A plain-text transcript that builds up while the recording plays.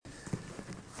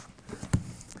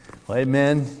Well,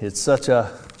 amen. It's such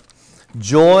a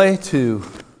joy to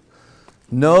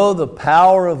know the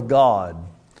power of God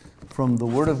from the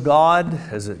Word of God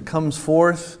as it comes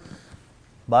forth.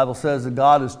 The Bible says that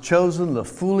God has chosen the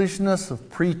foolishness of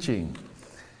preaching.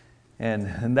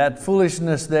 And that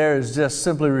foolishness there is just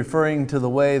simply referring to the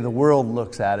way the world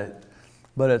looks at it.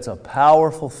 But it's a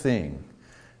powerful thing.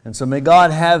 And so may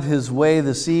God have His way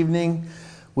this evening.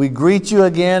 We greet you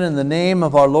again in the name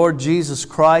of our Lord Jesus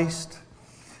Christ.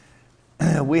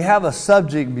 We have a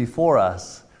subject before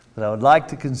us that I would like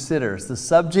to consider. It's the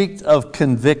subject of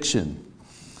conviction.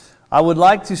 I would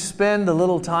like to spend a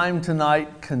little time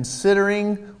tonight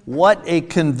considering what a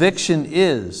conviction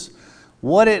is,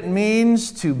 what it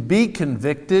means to be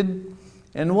convicted,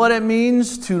 and what it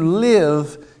means to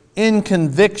live in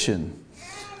conviction.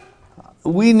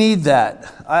 We need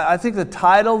that. I think the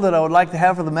title that I would like to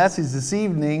have for the message this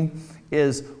evening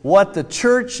is What the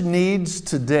Church Needs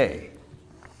Today.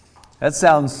 That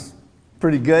sounds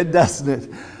pretty good, doesn't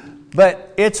it?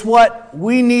 But it's what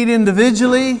we need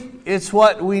individually. It's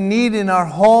what we need in our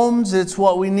homes. It's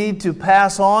what we need to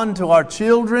pass on to our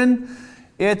children.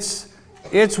 It's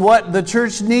what the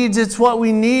church needs. It's what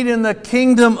we need in the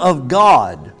kingdom of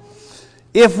God.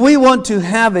 If we want to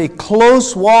have a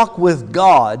close walk with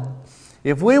God,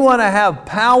 if we want to have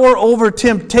power over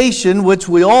temptation, which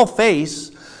we all face,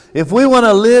 if we want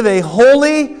to live a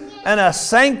holy and a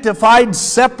sanctified,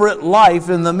 separate life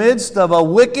in the midst of a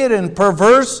wicked and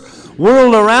perverse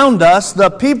world around us, the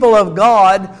people of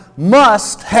God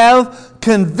must have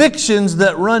convictions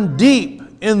that run deep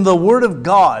in the Word of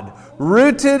God,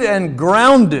 rooted and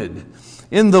grounded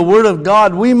in the Word of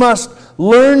God. We must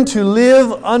learn to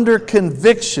live under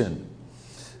conviction.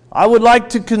 I would like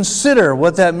to consider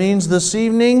what that means this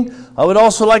evening. I would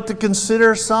also like to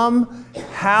consider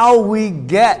how we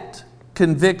get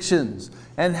convictions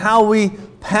and how we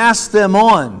pass them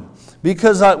on,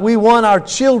 because we want our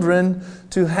children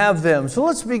to have them. So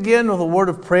let's begin with a word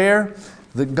of prayer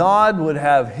that God would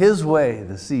have His way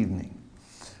this evening.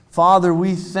 Father,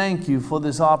 we thank You for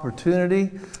this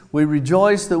opportunity. We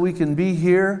rejoice that we can be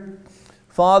here.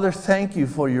 Father, thank You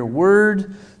for Your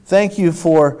Word. Thank You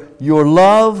for Your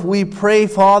love. We pray,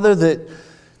 Father, that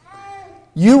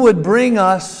You would bring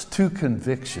us to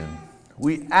conviction.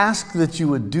 We ask that You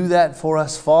would do that for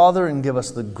us, Father, and give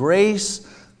us the grace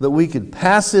that we could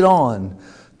pass it on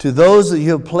to those that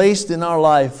You have placed in our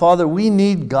life. Father, we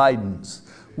need guidance.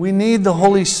 We need the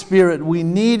Holy Spirit. We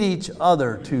need each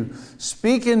other to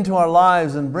speak into our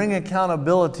lives and bring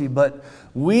accountability. But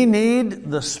we need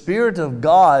the Spirit of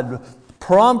God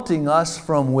prompting us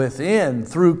from within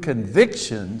through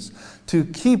convictions to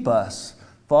keep us.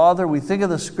 Father, we think of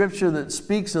the Scripture that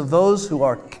speaks of those who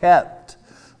are kept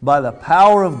by the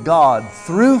power of God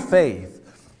through faith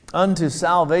unto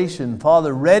salvation,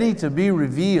 Father, ready to be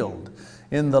revealed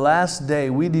in the last day.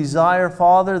 We desire,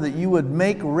 Father, that You would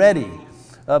make ready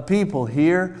a people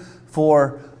here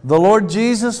for the Lord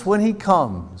Jesus when He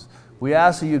comes. We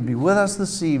ask that You'd be with us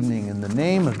this evening. In the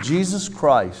name of Jesus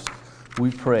Christ, we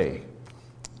pray.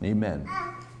 Amen.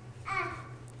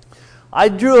 I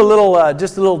drew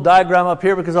just a little diagram up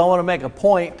here because I want to make a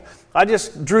point. I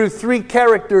just drew 3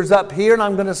 characters up here, and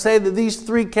I'm going to say that these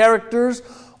 3 characters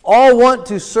all want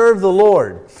to serve the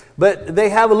Lord, but they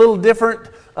have a little different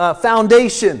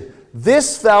foundation.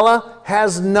 This fella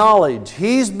has knowledge.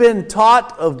 He's been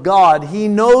taught of God. He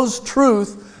knows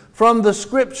truth from the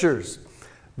Scriptures.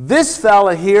 This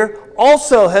fella here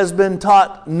also has been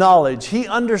taught knowledge. He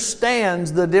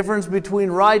understands the difference between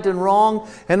right and wrong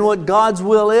and what God's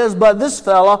will is, but this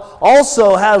fella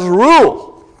also has rule.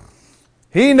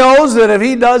 He knows that if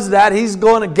he does that, he's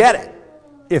going to get it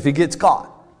if he gets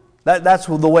caught. That's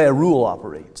the way a rule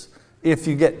operates, if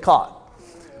you get caught.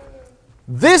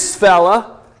 This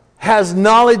fella has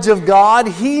knowledge of God.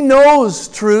 He knows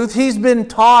truth. He's been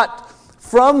taught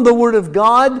from the Word of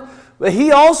God. But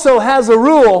he also has a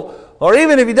rule, or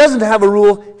even if he doesn't have a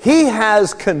rule, he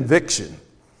has conviction.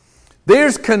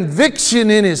 There's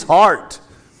conviction in his heart,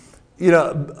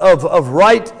 of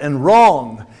right and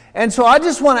wrong. And so I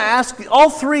just want to ask, all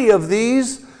 3 of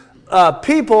these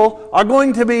people are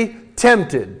going to be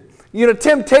tempted.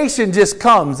 Temptation just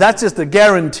comes. That's just a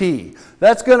guarantee.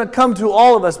 That's going to come to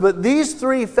all of us. But these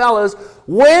 3 fellas,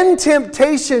 when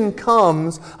temptation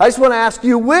comes, I just want to ask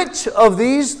you, which of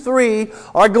these 3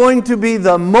 are going to be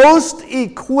the most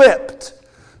equipped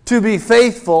to be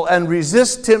faithful and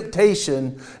resist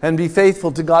temptation and be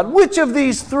faithful to God? Which of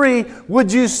these 3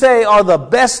 would you say are the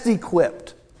best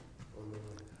equipped?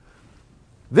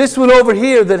 This one over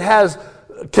here that has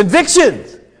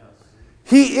convictions.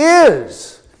 He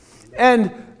is.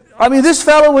 And this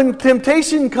fellow, when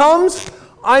temptation comes,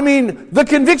 I mean, the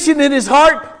conviction in his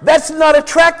heart, that's not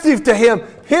attractive to him.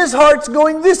 His heart's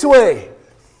going this way.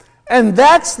 And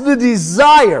that's the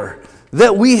desire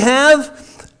that we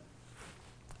have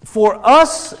for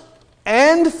us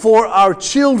and for our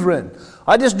children.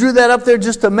 I just drew that up there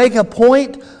just to make a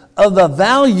point of the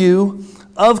value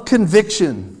of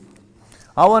conviction.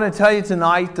 I want to tell you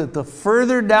tonight that the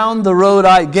further down the road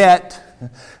I get,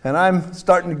 and I'm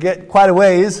starting to get quite a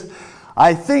ways,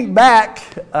 I think back,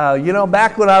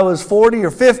 back when I was 40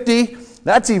 or 50,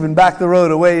 that's even back the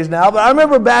road a ways now, but I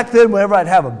remember back then whenever I'd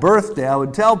have a birthday, I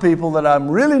would tell people that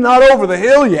I'm really not over the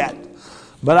hill yet,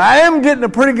 but I am getting a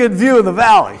pretty good view of the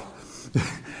valley.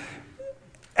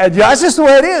 And that's just the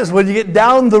way it is when you get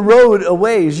down the road a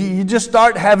ways. You just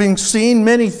start having seen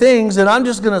many things, and I'm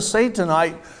just going to say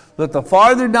tonight that the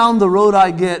farther down the road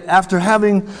I get, after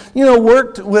having,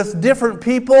 worked with different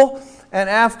people, and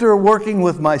after working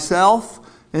with myself,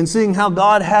 and seeing how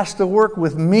God has to work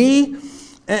with me,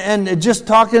 and just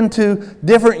talking to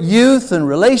different youth and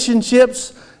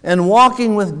relationships, and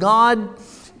walking with God,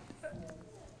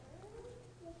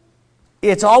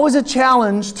 it's always a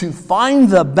challenge to find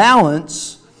the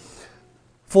balance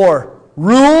for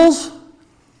rules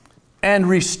and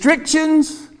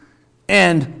restrictions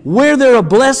and where they're a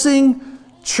blessing,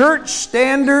 church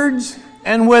standards,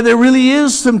 and where there really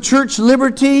is some church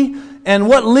liberty, and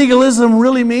what legalism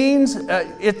really means,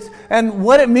 and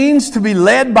what it means to be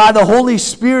led by the Holy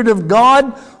Spirit of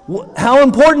God. How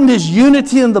important is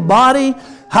unity in the body?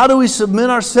 How do we submit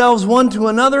ourselves one to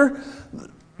another?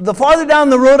 The farther down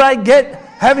the road I get,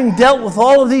 having dealt with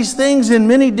all of these things in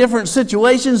many different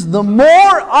situations, the more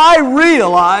I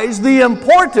realize the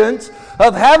importance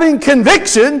of having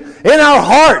conviction in our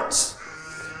hearts.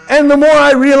 And the more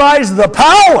I realize the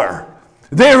power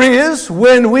there is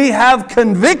when we have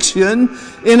conviction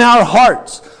in our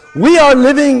hearts. We are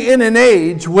living in an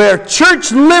age where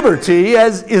church liberty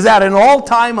is at an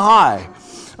all-time high.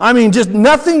 I mean, just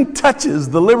nothing touches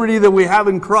the liberty that we have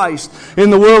in Christ in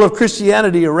the world of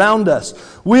Christianity around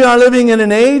us. We are living in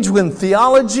an age when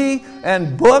theology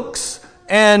and books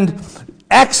and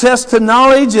access to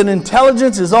knowledge and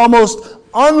intelligence is almost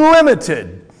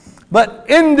unlimited. But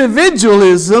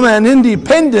individualism and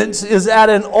independence is at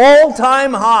an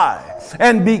all-time high.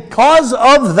 And because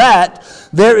of that,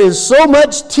 there is so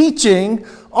much teaching,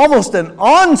 almost an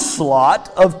onslaught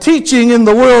of teaching in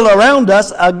the world around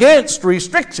us against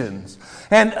restrictions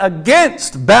and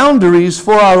against boundaries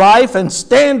for our life and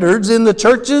standards in the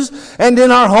churches and in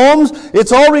our homes.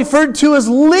 It's all referred to as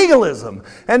legalism.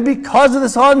 And because of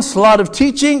this onslaught of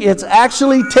teaching, it's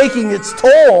actually taking its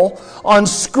toll on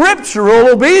scriptural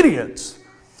obedience.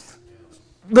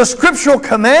 The scriptural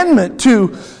commandment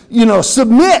to,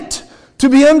 submit, to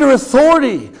be under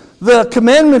authority, the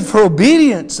commandment for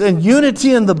obedience and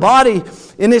unity in the body,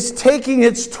 and it's taking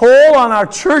its toll on our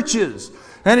churches,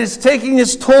 and it's taking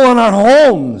its toll on our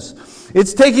homes.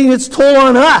 It's taking its toll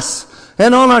on us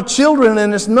and on our children,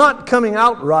 and it's not coming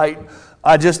out right,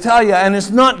 I just tell you, and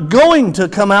it's not going to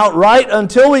come out right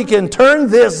until we can turn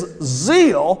this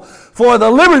zeal for the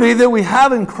liberty that we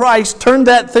have in Christ, turn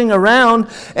that thing around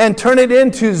and turn it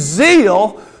into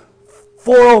zeal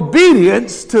for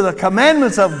obedience to the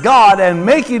commandments of God and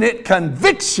making it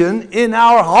conviction in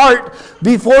our heart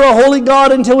before a holy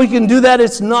God. Until we can do that,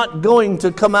 it's not going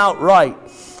to come out right.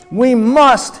 We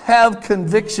must have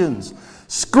convictions,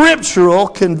 scriptural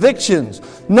convictions,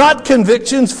 not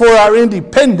convictions for our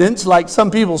independence like some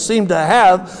people seem to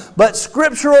have, but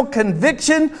scriptural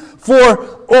conviction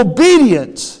for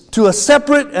obedience to a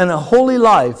separate and a holy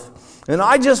life. And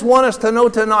I just want us to know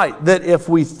tonight that if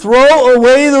we throw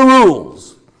away the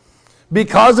rules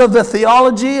because of the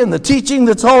theology and the teaching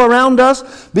that's all around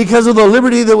us, because of the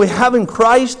liberty that we have in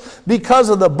Christ, because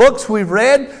of the books we've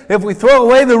read, if we throw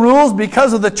away the rules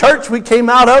because of the church we came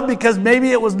out of, because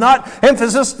maybe it was not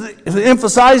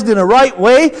emphasized in a right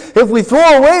way, if we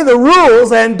throw away the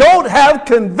rules and don't have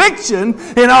conviction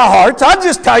in our hearts, I'll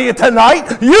just tell you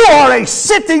tonight, you are a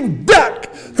sitting duck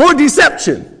for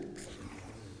deception.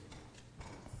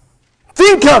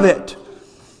 Think of it.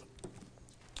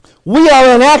 We are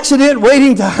an accident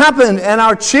waiting to happen, and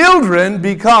our children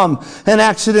become an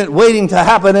accident waiting to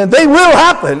happen, and they will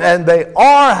happen, and they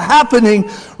are happening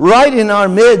right in our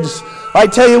midst. I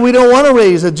tell you, we don't want to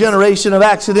raise a generation of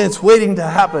accidents waiting to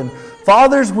happen.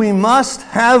 Fathers, we must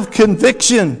have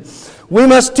conviction. We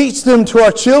must teach them to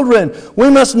our children. We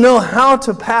must know how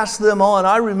to pass them on.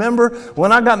 I remember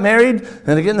when I got married,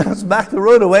 and again, that's back the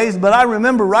road a ways, but I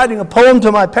remember writing a poem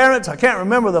to my parents. I can't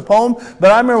remember the poem,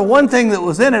 but I remember one thing that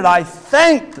was in it. I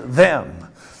thanked them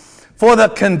for the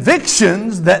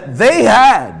convictions that they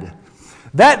had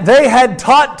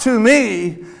taught to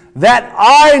me that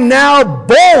I now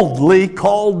boldly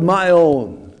called my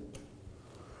own.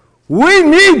 We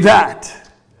need that.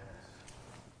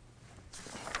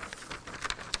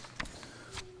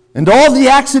 And all the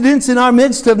accidents in our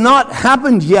midst have not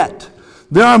happened yet.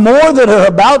 There are more that are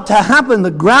about to happen.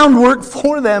 The groundwork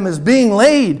for them is being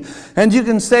laid. And you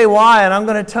can say why, and I'm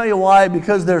going to tell you why,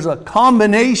 because there's a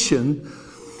combination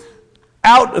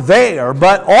out there,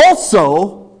 but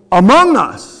also among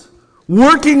us,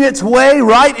 working its way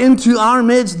right into our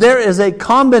midst. There is a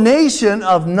combination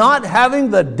of not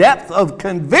having the depth of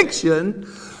conviction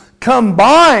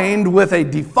combined with a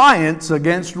defiance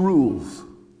against rules.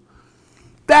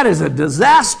 That is a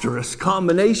disastrous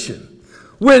combination.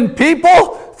 When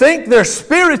people think they're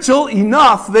spiritual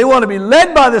enough, they want to be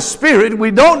led by the Spirit, we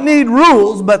don't need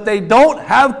rules, but they don't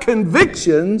have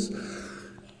convictions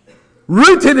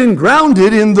rooted and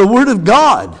grounded in the Word of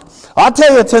God. I'll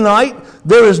tell you tonight,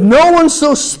 there is no one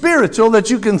so spiritual that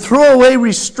you can throw away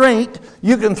restraint,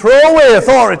 you can throw away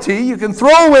authority, you can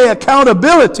throw away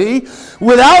accountability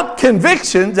without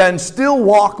convictions and still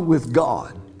walk with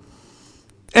God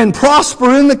and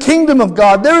prosper in the kingdom of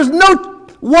God. There is no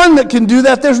one that can do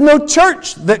that. There's no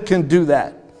church that can do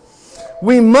that.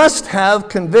 We must have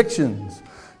convictions.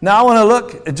 Now I want to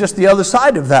look at just the other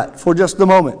side of that for just a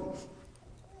moment.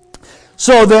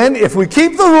 So then, if we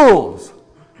keep the rules,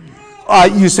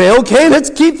 you say, okay, let's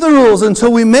keep the rules. And so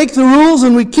we make the rules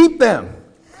and we keep them.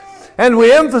 And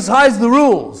we emphasize the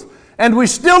rules. And we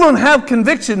still don't have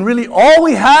conviction. Really, all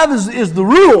we have is the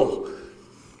rule.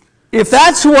 If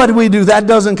that's what we do, that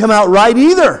doesn't come out right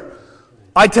either.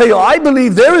 I tell you, I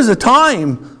believe there is a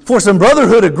time for some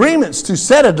brotherhood agreements to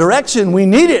set a direction. We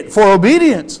need it for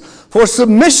obedience, for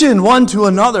submission one to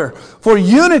another, for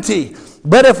unity.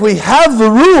 But if we have the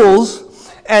rules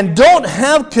and don't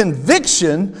have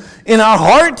conviction in our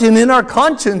heart and in our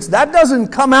conscience, that doesn't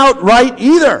come out right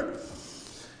either.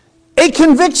 A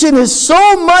conviction is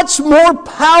so much more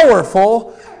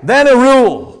powerful than a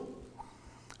rule.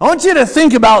 I want you to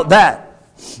think about that.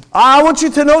 I want you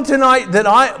to know tonight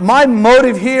that my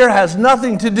motive here has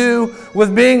nothing to do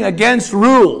with being against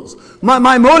rules.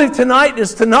 My motive tonight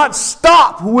is to not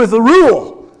stop with a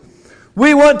rule.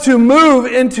 We want to move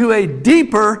into a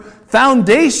deeper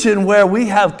foundation where we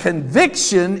have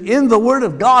conviction in the Word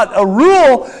of God. A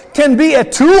rule can be a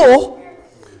tool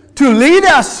to lead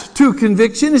us to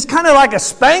conviction. It's kind of like a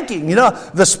spanking. You know,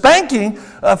 the spanking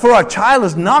for our child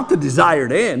is not the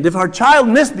desired end. If our child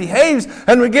misbehaves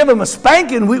and we give them a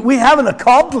spanking, we haven't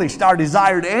accomplished our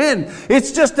desired end.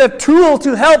 It's just a tool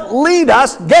to help lead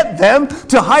us, get them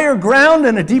to higher ground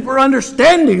and a deeper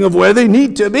understanding of where they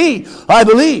need to be, I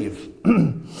believe.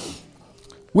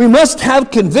 We must have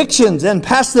convictions and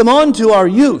pass them on to our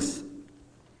youth.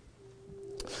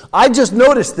 I just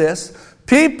noticed this.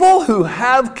 People who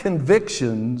have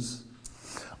convictions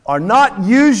are not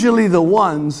usually the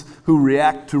ones who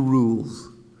react to rules.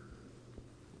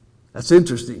 That's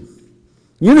interesting.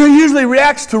 You know who usually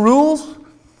reacts to rules?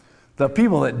 The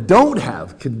people that don't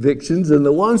have convictions and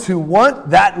the ones who want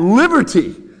that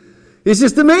liberty. It's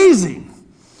just amazing.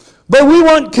 But we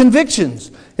want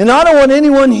convictions. And I don't want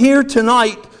anyone here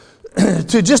tonight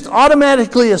to just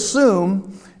automatically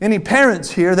assume, any parents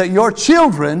here, that your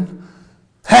children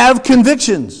have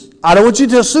convictions. I don't want you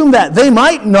to assume that. They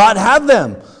might not have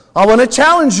them. I want to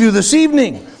challenge you this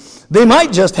evening. They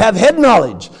might just have head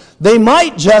knowledge. They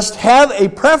might just have a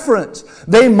preference.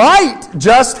 They might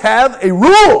just have a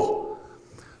rule.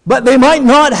 But they might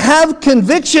not have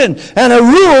conviction. And a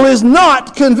rule is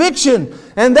not conviction.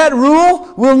 And that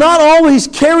rule will not always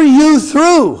carry you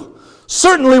through.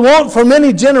 Certainly won't for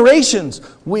many generations.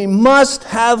 We must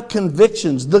have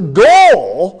convictions. The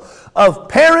goal of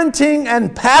parenting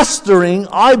and pastoring,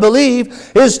 I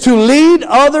believe, is to lead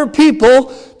other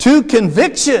people to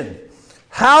conviction.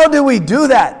 How do we do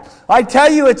that? I tell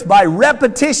you, it's by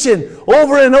repetition,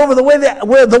 over and over, the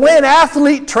way an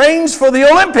athlete trains for the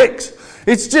Olympics.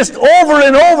 It's just over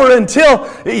and over until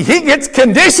he gets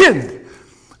conditioned.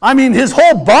 I mean, his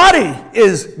whole body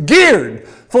is geared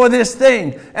for this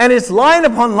thing. And it's line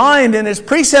upon line, and it's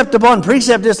precept upon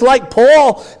precept. It's like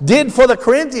Paul did for the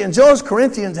Corinthians. Those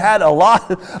Corinthians had a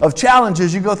lot of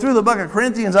challenges. You go through the book of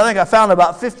Corinthians, I think I found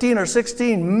about 15 or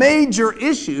 16 major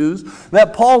issues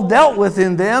that Paul dealt with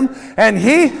in them. And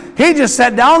he just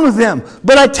sat down with them.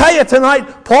 But I tell you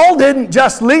tonight, Paul didn't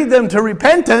just lead them to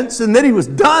repentance and then he was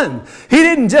done. He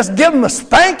didn't just give them a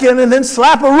spanking and then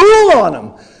slap a rule on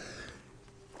them.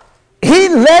 He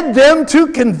led them to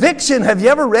conviction. Have you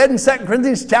ever read in 2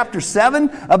 Corinthians chapter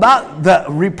 7 about the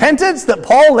repentance that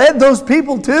Paul led those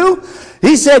people to?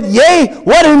 He said, yea,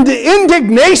 what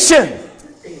indignation.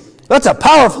 That's a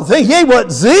powerful thing. Yea,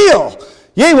 what zeal.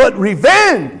 Yea, what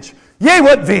revenge! Yea,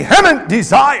 what vehement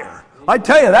desire! I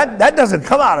tell you, that doesn't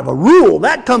come out of a rule.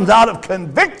 That comes out of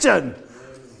conviction.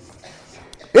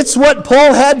 It's what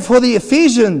Paul had for the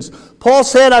Ephesians. Paul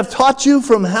said, I've taught you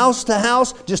from house to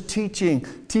house, just teaching,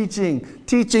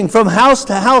 from house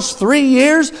to house 3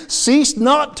 years, ceased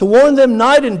not to warn them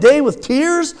night and day with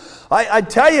tears. I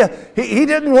tell you, he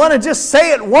didn't want to just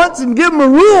say it once and give them a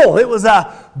rule. It was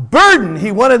a burden.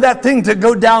 He wanted that thing to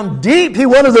go down deep. He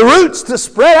wanted the roots to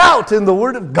spread out in the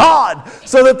Word of God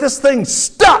so that this thing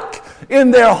stuck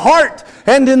in their heart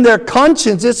and in their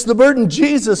conscience. It's the burden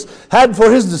Jesus had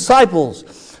for His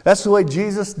disciples. That's the way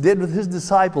Jesus did with His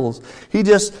disciples. He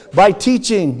just, by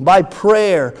teaching, by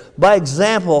prayer, by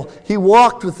example, He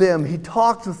walked with them. He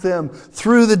talked with them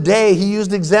through the day. He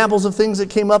used examples of things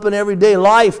that came up in everyday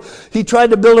life. He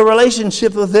tried to build a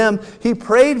relationship with them. He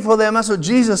prayed for them. That's what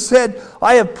Jesus said.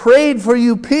 I have prayed for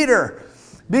you, Peter,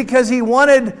 because He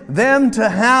wanted them to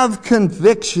have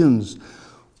convictions.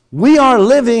 We are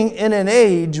living in an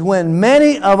age when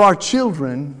many of our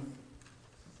children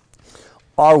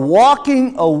are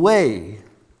walking away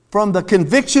from the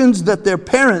convictions that their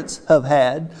parents have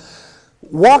had,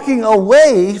 walking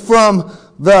away from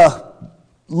the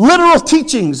literal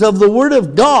teachings of the Word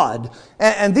of God.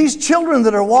 And these children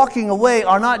that are walking away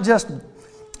are not just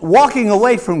walking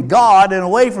away from God and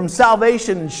away from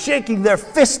salvation and shaking their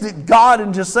fist at God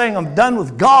and just saying, I'm done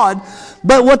with God.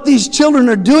 But what these children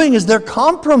are doing is they're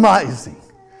compromising.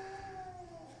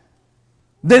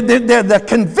 The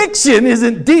conviction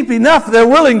isn't deep enough. They're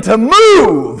willing to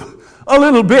move a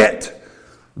little bit.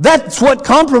 That's what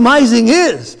compromising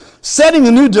is. Setting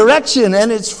a new direction.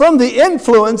 And it's from the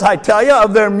influence, I tell you,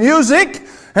 of their music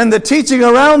and the teaching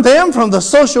around them, from the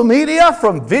social media,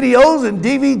 from videos and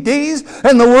DVDs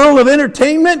and the world of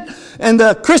entertainment and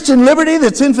the Christian liberty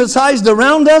that's emphasized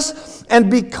around us. And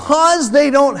because they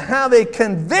don't have a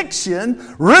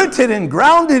conviction rooted and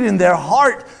grounded in their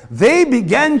heart, they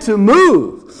begin to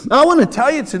move. Now, I want to tell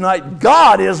you tonight,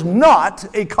 God is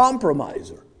not a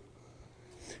compromiser.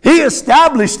 He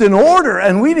established an order,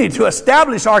 and we need to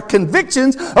establish our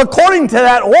convictions according to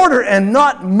that order and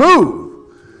not move.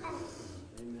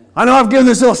 I know I've given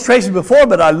this illustration before,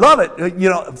 but I love it. You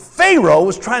know, Pharaoh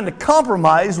was trying to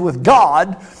compromise with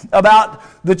God about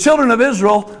the children of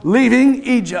Israel leaving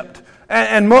Egypt.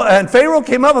 And Pharaoh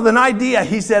came up with an idea.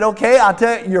 He said, okay, I'll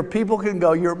tell you, your people can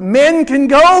go. Your men can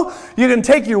go. You can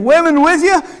take your women with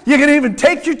you. You can even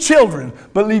take your children,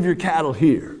 but leave your cattle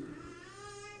here.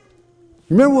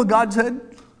 Remember what God said?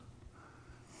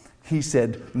 He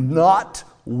said, not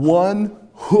one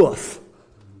hoof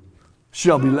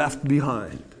shall be left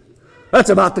behind. That's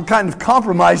about the kind of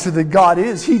compromiser that God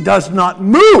is. He does not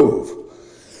move.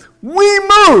 We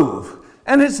move.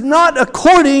 And it's not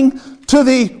according to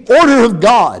the order of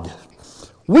God.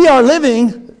 We are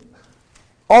living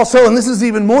also, and this is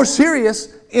even more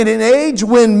serious, in an age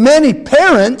when many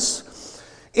parents,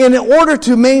 in order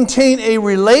to maintain a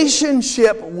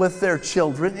relationship with their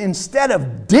children, instead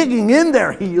of digging in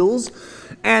their heels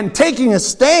and taking a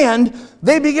stand,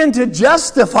 they begin to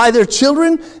justify their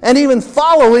children and even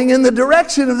following in the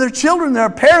direction of their children. There are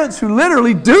parents who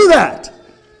literally do that.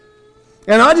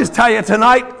 And I just tell you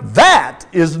tonight, that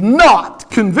is not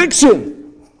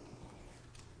conviction.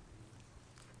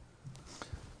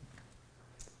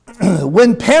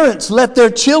 When parents let their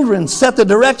children set the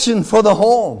direction for the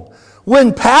home,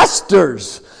 when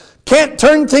pastors can't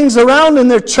turn things around in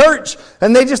their church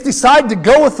and they just decide to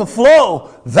go with the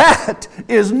flow, that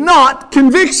is not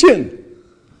conviction.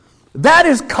 That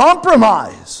is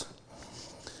compromise.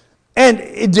 And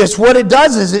what it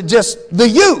does is the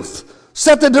youth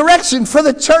set the direction for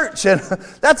the church. And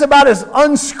that's about as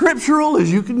unscriptural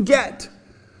as you can get.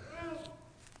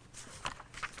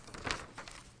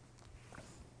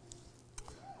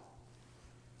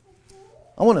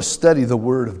 I want to study the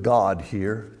Word of God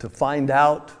here to find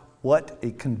out what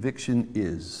a conviction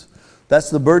is.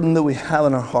 That's the burden that we have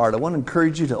in our heart. I want to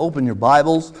encourage you to open your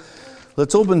Bibles.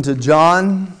 Let's open to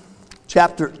John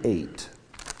chapter 8.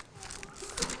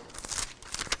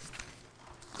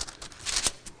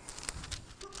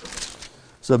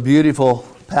 It's a beautiful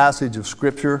passage of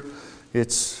Scripture.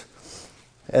 It's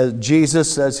as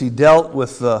Jesus as He dealt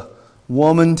with the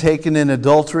woman taken in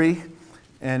adultery.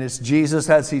 And it's Jesus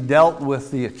as He dealt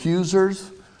with the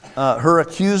accusers, her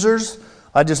accusers.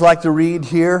 I'd just like to read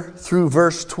here through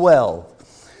verse 12.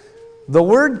 The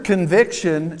word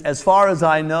conviction, as far as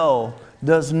I know,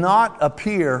 does not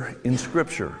appear in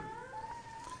Scripture.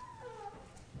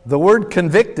 The word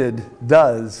convicted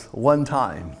does one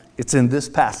time. It's in this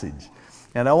passage.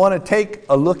 And I want to take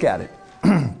a look at it.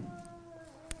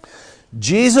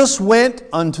 Jesus went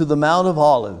unto the Mount of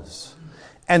Olives,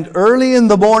 And early in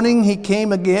the morning he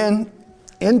came again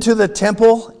into the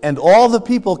temple, and all the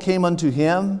people came unto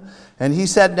him, and he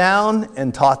sat down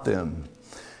and taught them.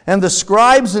 And the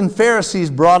scribes and Pharisees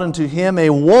brought unto him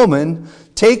a woman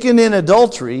taken in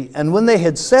adultery, and when they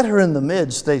had set her in the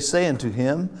midst, they say unto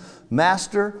him,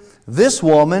 Master, this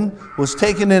woman was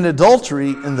taken in adultery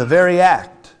in the very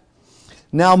act.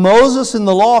 Now Moses in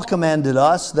the law commanded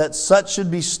us that such should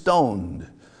be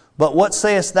stoned. But what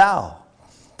sayest thou?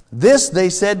 This they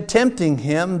said, tempting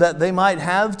him, that they might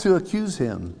have to accuse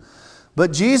him.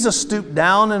 But Jesus stooped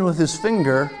down and with his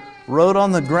finger wrote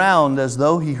on the ground as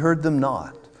though he heard them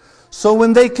not. So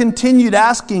when they continued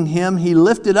asking him, he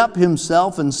lifted up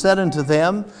himself and said unto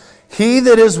them, He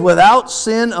that is without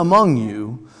sin among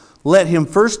you, let him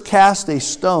first cast a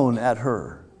stone at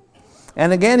her.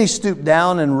 And again he stooped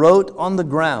down and wrote on the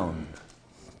ground.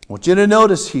 I want you to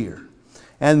notice here.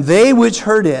 And they which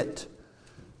heard it,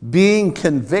 being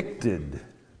convicted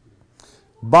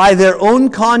by their own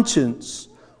conscience,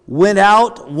 went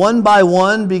out one by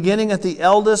one, beginning at the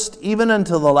eldest, even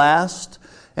unto the last.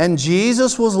 And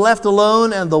Jesus was left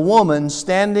alone, and the woman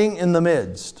standing in the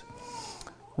midst.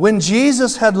 When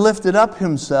Jesus had lifted up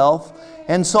himself,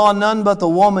 and saw none but the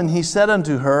woman, he said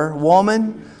unto her,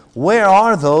 Woman, where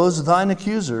are those thine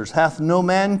accusers? Hath no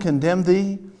man condemned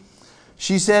thee?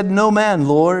 She said, No man,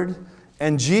 Lord.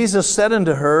 And Jesus said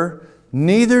unto her,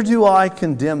 Neither do I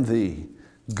condemn thee.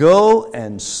 Go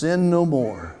and sin no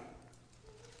more.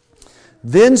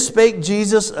 Then spake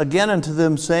Jesus again unto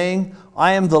them, saying,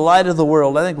 I am the light of the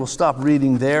world. I think we'll stop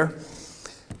reading there.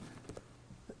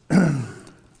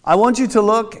 I want you to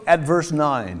look at verse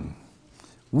 9.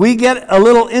 We get a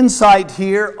little insight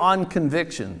here on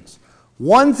convictions.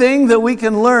 One thing that we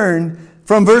can learn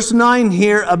from verse 9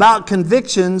 here about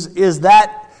convictions is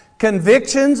that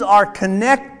convictions are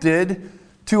connected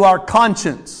to our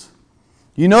conscience.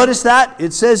 You notice that?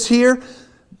 It says here,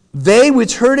 they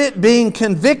which heard it being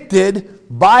convicted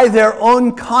by their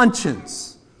own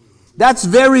conscience. That's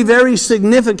very, very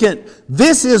significant.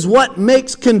 This is what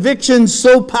makes convictions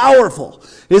so powerful,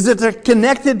 is that they're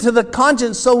connected to the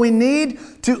conscience. So we need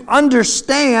to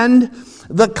understand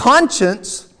the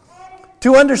conscience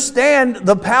to understand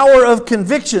the power of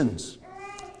convictions.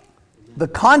 The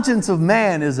conscience of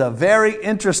man is a very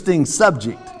interesting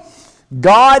subject.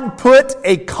 God put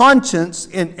a conscience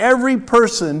in every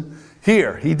person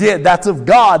here. He did. That's of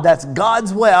God. That's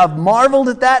God's way. I've marveled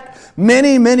at that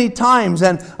many, many times,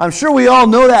 and I'm sure we all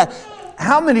know that.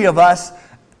 How many of us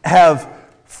have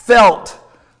felt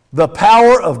the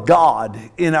power of God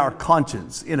in our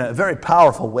conscience in a very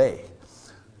powerful way?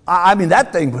 I mean,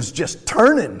 that thing was just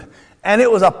turning, and it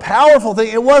was a powerful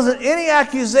thing. It wasn't any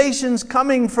accusations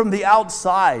coming from the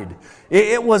outside.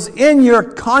 It was in your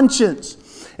conscience.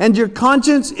 And your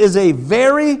conscience is a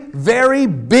very, very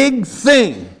big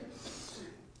thing.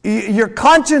 Your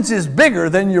conscience is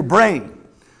bigger than your brain.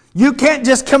 You can't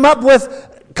just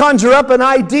conjure up an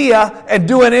idea and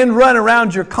do an end run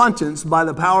around your conscience by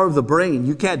the power of the brain.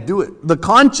 You can't do it. The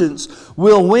conscience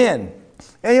will win.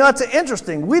 And it's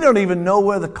interesting. We don't even know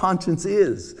where the conscience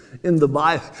is in the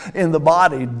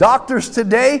body. Doctors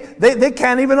today, they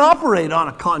can't even operate on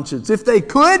a conscience. If they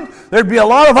could, there'd be a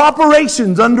lot of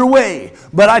operations underway.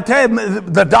 But I tell you,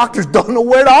 the doctors don't know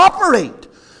where to operate.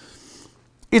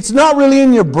 It's not really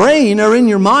in your brain or in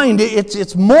your mind.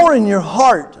 It's more in your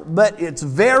heart. But it's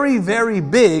very, very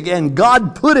big, and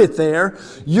God put it there,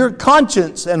 your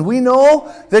conscience. And we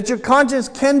know that your conscience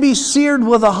can be seared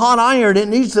with a hot iron. It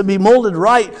needs to be molded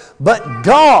right. But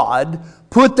God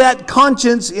put that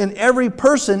conscience in every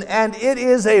person, and it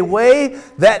is a way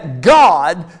that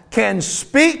God can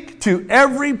speak to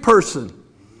every person.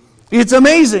 It's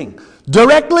amazing.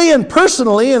 Directly and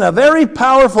personally, in a very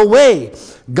powerful way.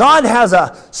 God has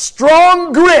a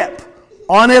strong grip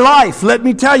on a life, let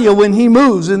me tell you, when He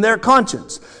moves in their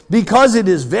conscience, because it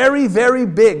is very, very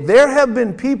big. There have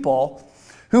been people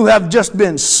who have just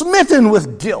been smitten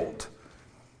with guilt,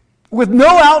 with no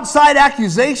outside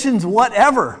accusations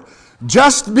whatever,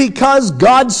 just because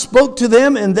God spoke to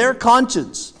them in their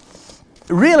conscience.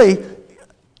 Really,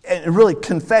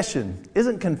 confession.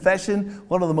 Isn't confession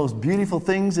one of the most beautiful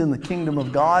things in the kingdom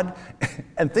of God?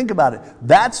 And think about it.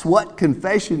 That's what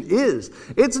confession is.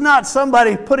 It's not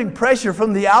somebody putting pressure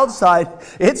from the outside.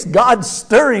 It's God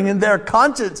stirring in their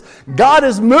conscience. God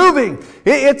is moving.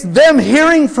 It's them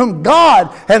hearing from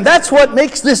God. And that's what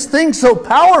makes this thing so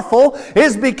powerful,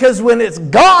 is because when it's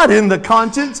God in the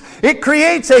conscience, it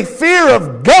creates a fear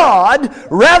of God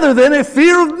rather than a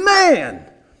fear of man.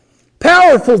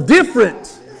 Powerful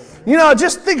difference.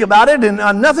 Just think about it, and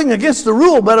nothing against the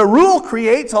rule, but a rule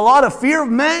creates a lot of fear of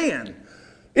man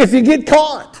if you get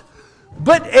caught.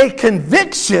 But a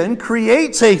conviction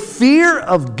creates a fear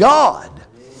of God.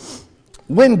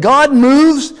 When God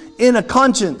moves in a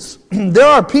conscience, there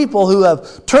are people who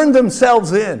have turned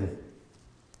themselves in.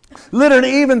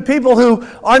 Literally, even people who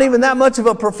aren't even that much of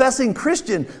a professing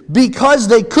Christian because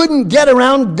they couldn't get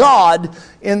around God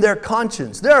in their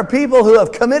conscience. There are people who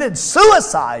have committed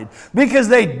suicide because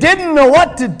they didn't know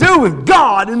what to do with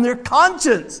God in their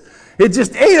conscience. It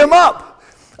just ate them up.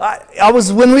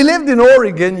 When we lived in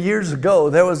Oregon years ago,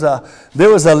 there was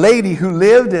a lady who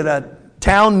lived in a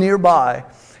town nearby,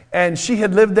 and she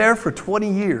had lived there for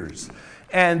 20 years.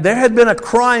 And there had been a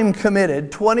crime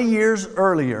committed 20 years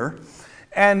earlier.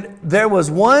 And there was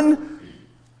one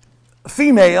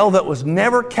female that was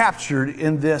never captured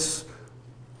in this,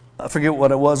 I forget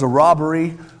what it was, a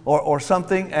robbery or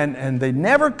something, and they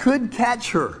never could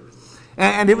catch her.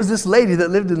 And it was this lady that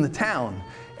lived in the town.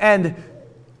 And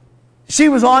she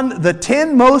was on the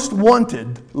 10 most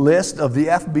wanted list of the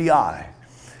FBI.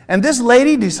 And this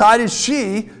lady decided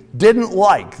she didn't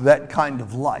like that kind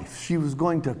of life. She was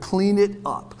going to clean it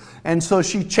up. And so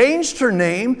she changed her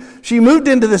name. She moved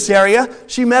into this area.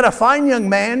 She met a fine young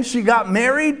man. She got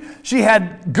married. She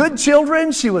had good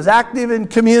children. She was active in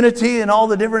community and all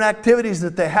the different activities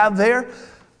that they have there.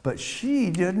 But she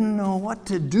didn't know what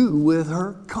to do with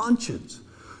her conscience.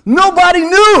 Nobody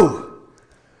knew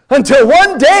until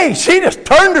one day she just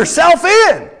turned herself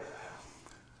in.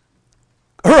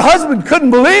 Her husband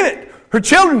couldn't believe it. Her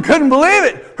children couldn't believe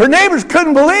it. Her neighbors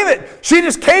couldn't believe it. She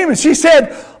just came and she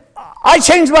said, I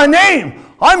changed my name.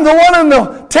 I'm the one on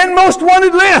the 10 most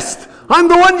wanted list. I'm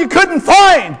the one you couldn't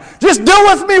find. Just do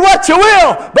with me what you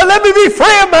will, but let me be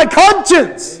free of my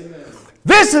conscience. Amen.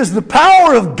 This is the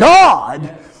power of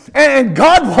God. And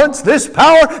God wants this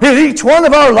power in each one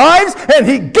of our lives, and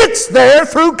He gets there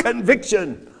through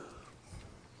conviction.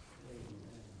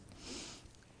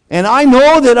 And I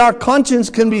know that our conscience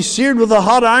can be seared with a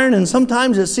hot iron, and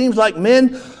sometimes it seems like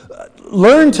men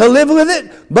learn to live with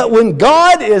it. But when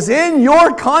God is in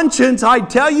your conscience, I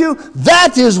tell you,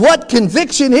 that is what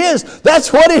conviction is.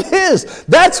 That's what it is.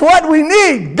 That's what we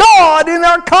need. God in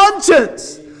our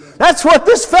conscience. That's what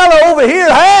this fellow over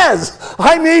here has.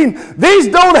 I mean, these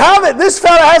don't have it. This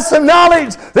fellow has some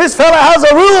knowledge. This fellow has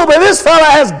a rule, but this fellow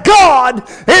has God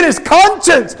in his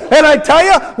conscience. And I tell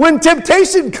you, when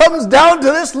temptation comes down to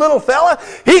this little fella,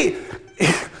 he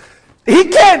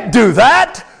can't do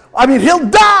that. I mean, he'll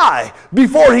die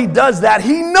before he does that.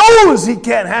 He knows he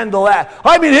can't handle that.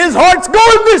 I mean, his heart's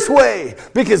going this way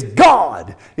because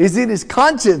God is in his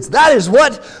conscience. That is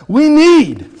what we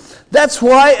need. That's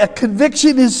why a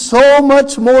conviction is so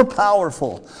much more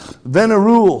powerful than a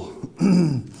rule.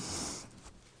 I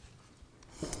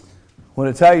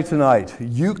want to tell you tonight,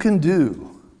 you can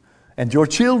do, and your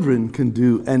children can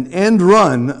do, an end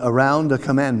run around a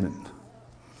commandment.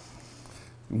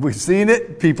 We've seen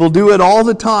it. People do it all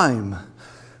the time.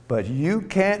 But you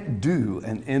can't do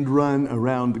an end run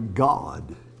around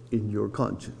God in your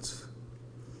conscience.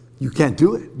 You can't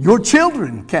do it. Your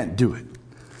children can't do it.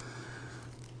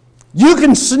 You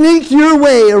can sneak your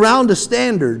way around a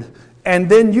standard, and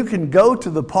then you can go to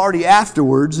the party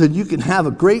afterwards and you can have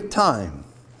a great time.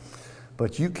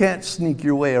 But you can't sneak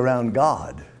your way around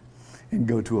God and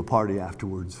go to a party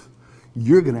afterwards.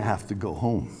 You're going to have to go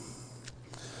home.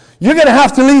 You're going to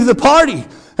have to leave the party,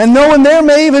 and no one there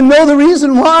may even know the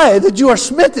reason why that you are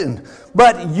smitten.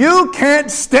 But you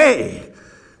can't stay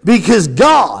because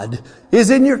God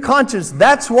is in your conscience.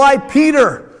 That's why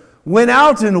Peter went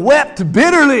out and wept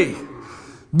bitterly,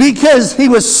 because he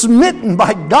was smitten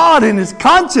by God in his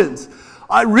conscience.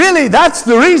 Really, that's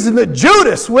the reason that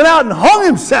Judas went out and hung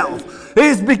himself,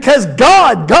 is because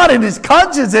God got in his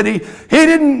conscience and he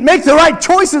didn't make the right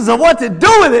choices of what to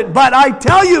do with it. But I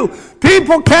tell you,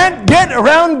 people can't get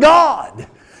around God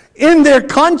in their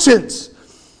conscience.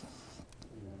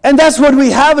 And that's what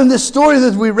we have in this story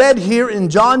that we read here in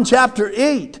John chapter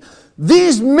 8.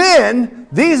 These men,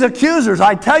 these accusers,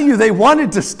 I tell you, they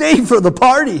wanted to stay for the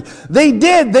party. They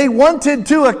did. They wanted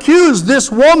to accuse this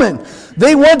woman.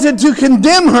 They wanted to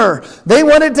condemn her. They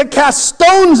wanted to cast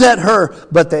stones at her,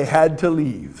 but they had to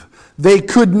leave. They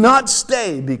could not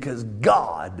stay because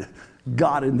God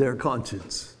got in their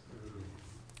conscience.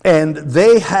 And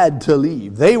they had to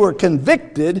leave. They were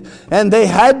convicted and they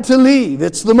had to leave.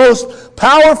 It's the most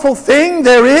powerful thing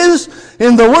there is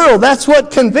in the world. That's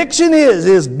what conviction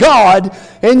is God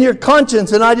in your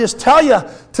conscience. And I just tell you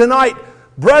tonight,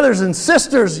 brothers and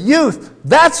sisters, youth,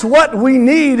 that's what we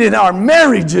need in our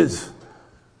marriages.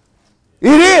 It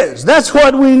is. That's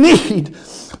what we need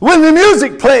when the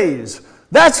music plays.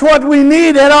 That's what we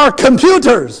need at our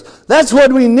computers. That's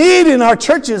what we need in our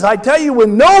churches. I tell you,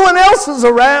 when no one else is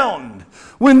around,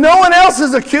 When no one else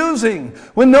is accusing,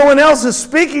 when no one else is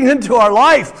speaking into our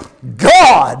life,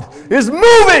 God is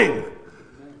moving.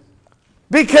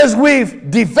 Because we've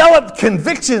developed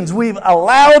convictions. We've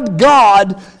allowed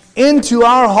God into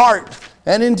our heart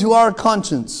and into our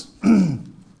conscience.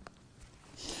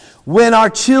 When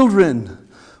our children,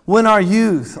 when our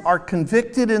youth are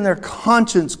convicted in their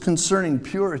conscience concerning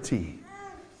purity,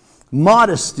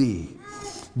 modesty,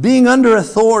 being under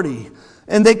authority,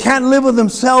 and they can't live with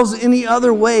themselves any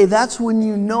other way, that's when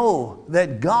you know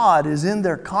that God is in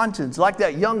their conscience. Like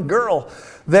that young girl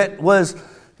that was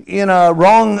in a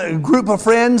wrong group of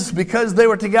friends because they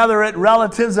were together at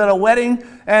relatives at a wedding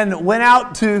and went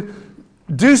out to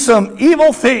do some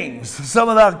evil things. Some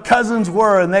of the cousins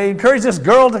were, and they encouraged this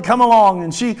girl to come along,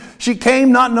 and she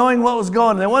came not knowing what was going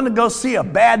on. They wanted to go see a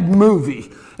bad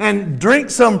movie and drink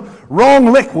some wrong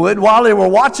liquid while they were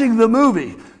watching the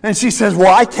movie. And she says,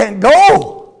 well, I can't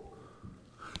go.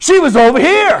 She was over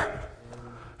here.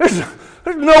 There's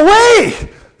no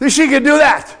way that she could do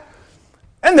that.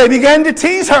 And they began to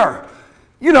tease her.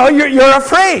 You know, you're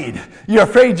afraid. You're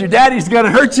afraid your daddy's going to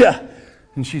hurt you.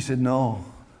 And she said, no,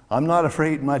 I'm not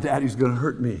afraid my daddy's going to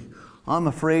hurt me. I'm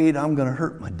afraid I'm going to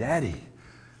hurt my daddy.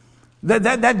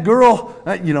 That girl,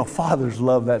 you know, fathers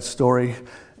love that story.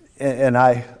 And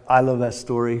I love that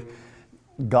story.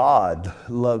 God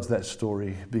loves that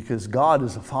story because God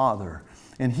is a father.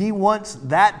 And He wants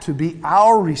that to be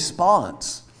our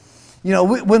response. You know,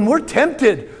 when we're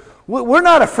tempted, we're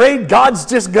not afraid God's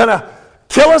just going to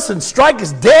kill us and strike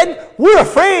us dead. We're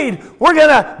afraid we're going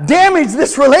to damage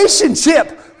this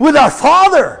relationship with our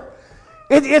Father.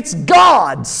 It's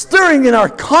God stirring in our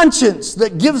conscience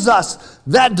that gives us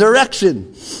that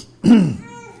direction.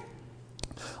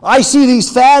 I see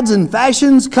these fads and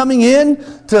fashions coming in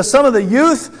to some of the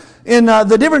youth in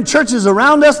the different churches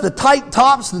around us, the tight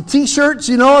tops, the t-shirts,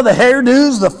 you know, the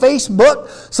hairdos, the Facebook,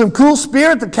 some cool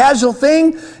spirit, the casual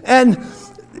thing. And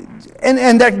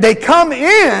they come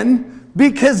in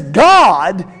because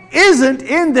God isn't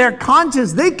in their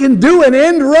conscience. They can do an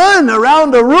end run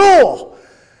around a rule.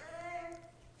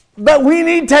 But we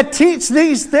need to teach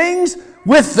these things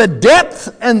with the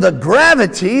depth and the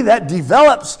gravity that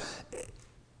develops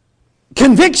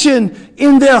conviction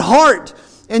in their heart.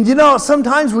 And you know,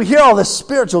 sometimes we hear all this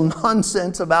spiritual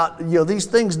nonsense about, you know, these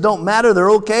things don't matter,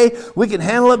 they're okay. We can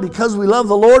handle it because we love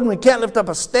the Lord, and we can't lift up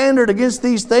a standard against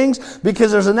these things because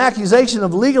there's an accusation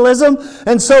of legalism.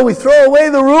 And so we throw away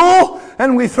the rule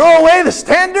and we throw away the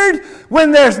standard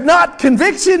when there's not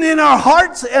conviction in our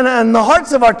hearts and in the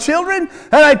hearts of our children.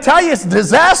 And I tell you, it's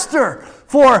disaster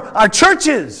for our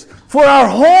churches, for our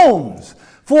homes,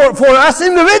 for us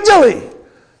individually.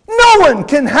 No one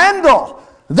can handle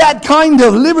that kind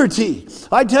of liberty.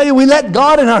 I tell you, we let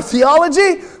God in our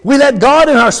theology, we let God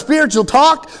in our spiritual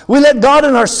talk, we let God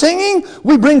in our singing,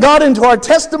 we bring God into our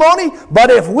testimony, but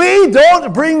if we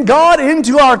don't bring God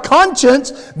into our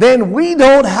conscience, then we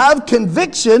don't have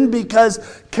conviction,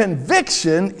 because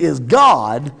conviction is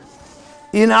God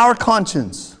in our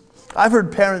conscience. I've heard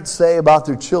parents say about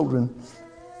their children,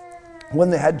 when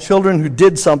they had children who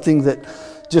did something that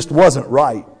just wasn't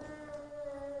right,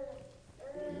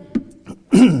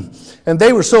 and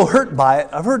they were so hurt by it.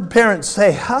 I've heard parents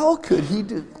say, how could he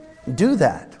do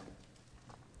that?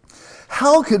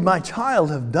 How could my child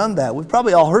have done that? We've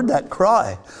probably all heard that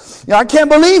cry. You know, I can't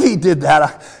believe he did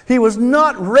that. He was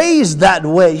not raised that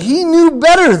way. He knew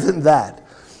better than that.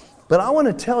 But I want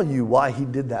to tell you why he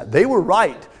did that. They were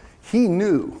right. He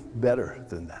knew better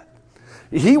than that.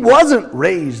 He wasn't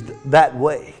raised that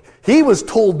way. He was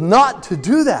told not to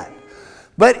do that.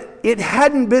 But it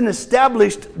hadn't been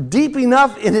established deep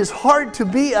enough in his heart to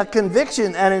be a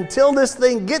conviction. And until this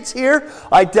thing gets here,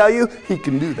 I tell you, he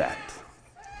can do that.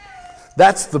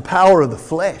 That's the power of the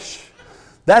flesh.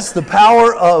 That's the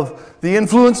power of the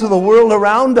influence of the world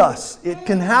around us. It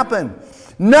can happen.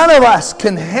 None of us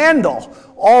can handle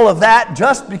all of that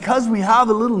just because we have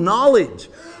a little knowledge.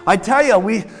 I tell you,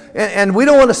 we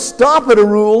don't want to stop at a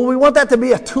rule. We want that to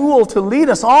be a tool to lead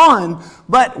us on.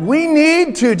 But we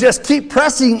need to just keep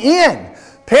pressing in.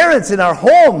 Parents in our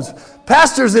homes,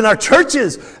 pastors in our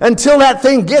churches, until that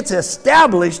thing gets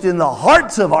established in the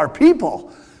hearts of our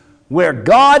people, where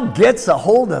God gets a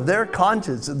hold of their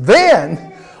conscience.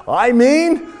 Then,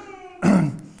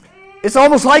 it's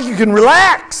almost like you can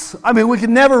relax. I mean, we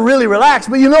can never really relax,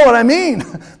 but you know what I mean.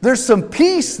 There's some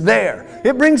peace there.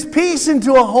 It brings peace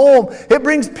into a home. It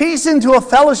brings peace into a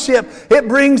fellowship. It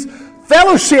brings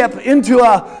fellowship into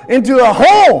a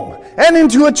home and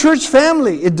into a church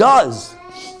family. It does.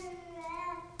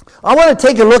 I want to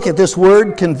take a look at this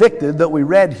word convicted that we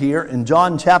read here in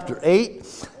John chapter 8.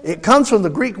 It comes from the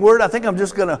Greek word. I think I'm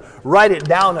just going to write it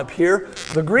down up here.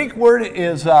 The Greek word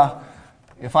is,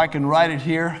 if I can write it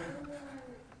here,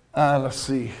 let's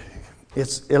see.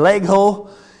 It's elegho,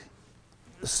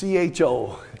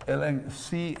 C-H-O.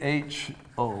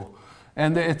 C-H-O.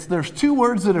 And there's two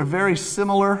words that are very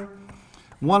similar.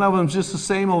 One of them is just the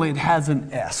same, only it has an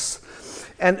S.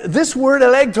 And this word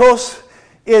elegtos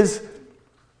is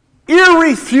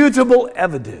irrefutable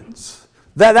evidence.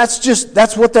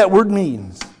 That's what that word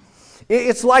means.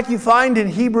 It's like you find in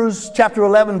Hebrews chapter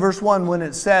 11, verse 1, when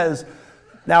it says,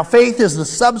 now faith is the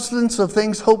substance of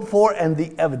things hoped for and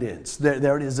the evidence.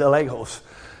 There it is, elegos,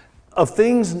 of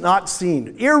things not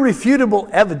seen. Irrefutable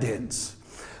evidence.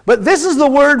 But this is the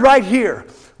word right here,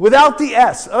 without the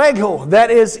S, elego,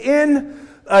 that is in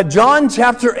John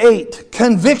chapter 8,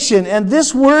 conviction. And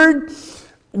this word,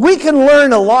 we can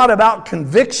learn a lot about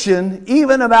conviction,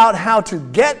 even about how to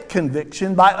get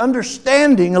conviction, by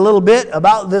understanding a little bit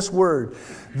about this word.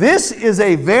 This is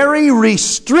a very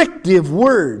restrictive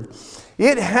word.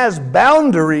 It has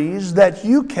boundaries that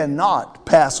you cannot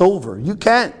pass over. You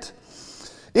can't.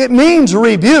 It means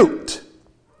rebuked.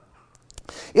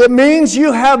 It means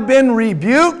you have been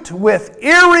rebuked with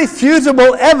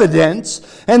irrefutable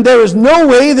evidence, and there is no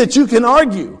way that you can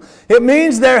argue. It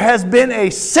means there has been a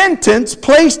sentence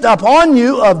placed upon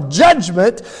you of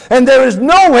judgment, and there is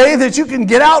no way that you can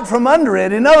get out from under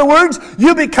it. In other words,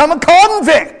 you become a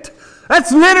convict.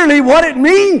 That's literally what it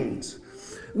means.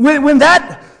 When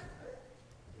that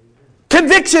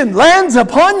conviction lands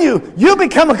upon you, you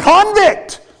become a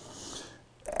convict.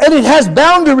 And it has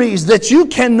boundaries that you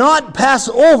cannot pass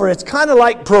over. It's kind of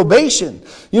like probation.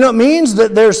 You know, it means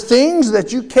that there's things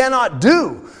that you cannot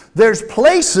do. There's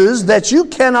places that you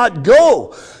cannot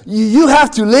go. You have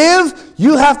to live.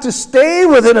 You have to stay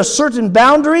within a certain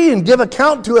boundary and give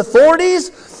account to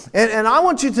authorities. And I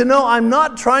want you to know, I'm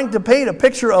not trying to paint a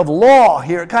picture of law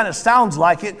here. It kind of sounds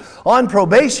like it on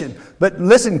probation. But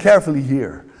listen carefully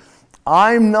here.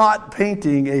 I'm not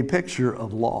painting a picture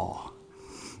of law.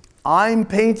 I'm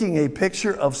painting a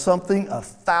picture of something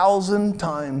 1,000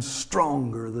 times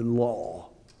stronger than law.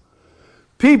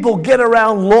 People get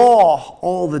around law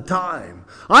all the time.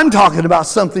 I'm talking about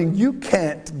something you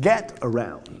can't get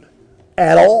around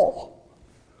at all.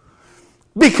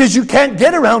 Because you can't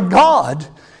get around God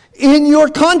in your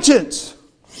conscience.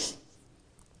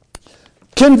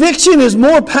 Conviction is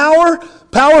more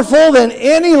powerful than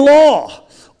any law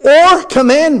or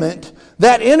commandment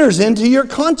that enters into your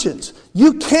conscience.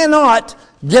 You cannot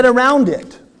get around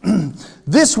it.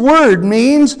 This word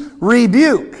means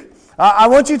rebuke. I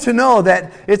want you to know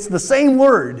that it's the same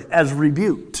word as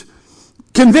rebuked.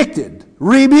 Convicted,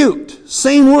 rebuked,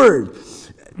 same word.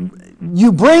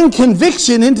 You bring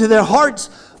conviction into their hearts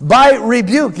by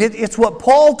rebuke. It's what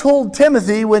Paul told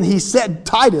Timothy when he said,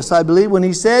 Titus, I believe, when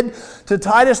he said to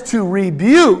Titus to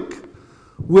rebuke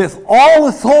with all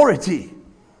authority.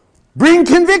 Bring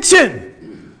conviction.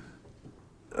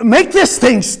 Make this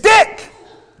thing stick.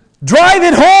 Drive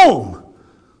it home.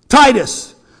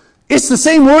 Titus. It's the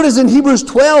same word as in Hebrews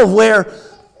 12 where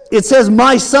it says,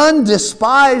 my son,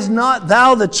 despise not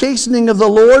thou the chastening of the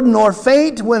Lord, nor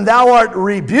faint when thou art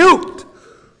rebuked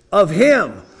of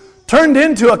him. Turned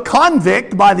into a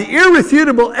convict by the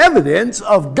irrefutable evidence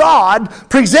of God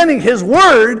presenting His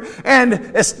Word and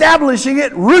establishing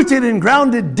it rooted and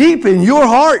grounded deep in your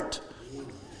heart.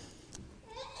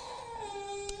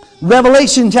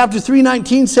 Revelation chapter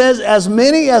 3:19 says, as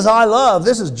many as I love,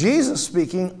 this is Jesus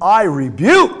speaking, I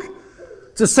rebuke.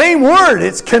 It's the same word,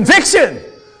 it's conviction.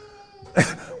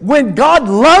 When God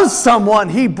loves someone,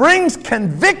 He brings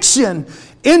conviction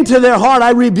into their heart.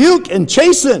 I rebuke and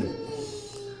chasten.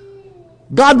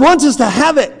 God wants us to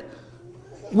have it.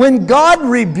 When God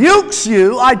rebukes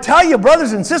you, I tell you,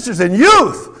 brothers and sisters and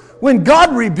youth, when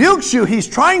God rebukes you, He's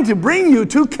trying to bring you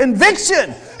to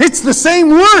conviction. It's the same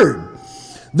word.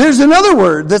 There's another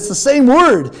word that's the same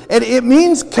word, and it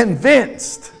means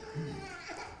convinced.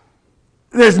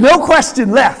 There's no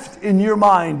question left in your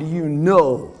mind. You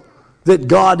know that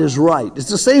God is right. It's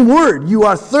the same word. You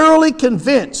are thoroughly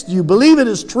convinced. You believe it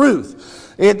is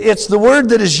truth. It's the word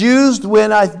that is used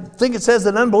when I think it says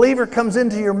an unbeliever comes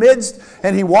into your midst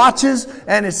and he watches,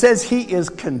 and it says he is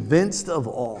convinced of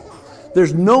all.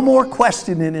 There's no more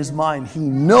question in his mind. He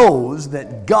knows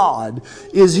that God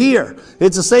is here.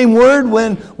 It's the same word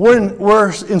when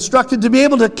we're instructed to be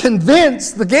able to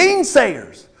convince the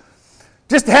gainsayers.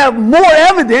 Just to have more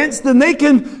evidence than they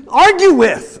can argue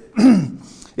with.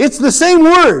 It's the same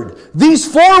word.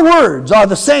 These four words are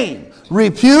the same.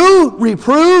 Reproved,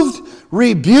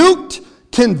 rebuked,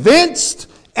 convinced,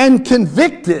 and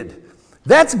convicted.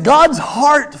 That's God's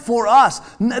heart for us.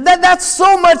 That's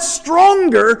so much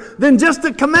stronger than just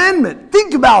a commandment.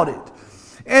 Think about it.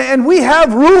 And we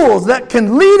have rules that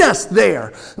can lead us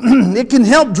there. It can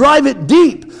help drive it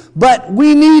deep. But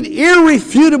we need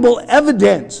irrefutable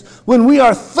evidence. When we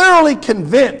are thoroughly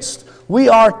convinced, we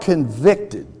are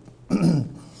convicted.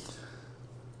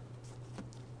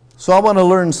 So I want to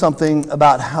learn something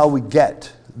about how we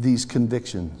get these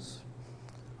convictions.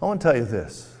 I want to tell you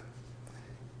this.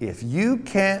 If you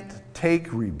can't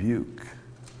take rebuke,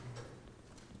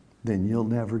 then you'll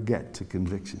never get to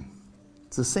conviction.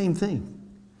 It's the same thing.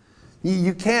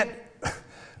 You can't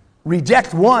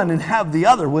reject one and have the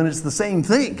other when it's the same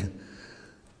thing.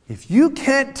 If you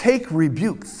can't take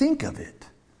rebuke, think of it.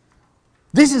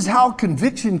 This is how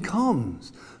conviction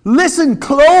comes. Listen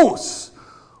close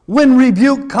when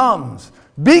rebuke comes.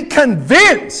 Be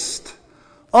convinced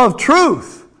of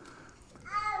truth.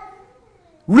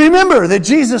 Remember that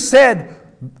Jesus said,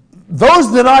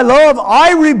 those that I love,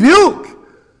 I rebuke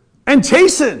and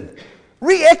chasten.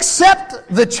 Accept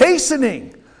the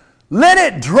chastening. Let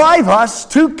it drive us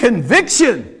to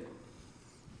conviction.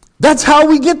 That's how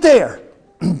we get there.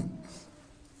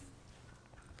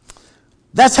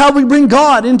 That's how we bring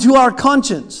God into our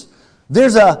conscience.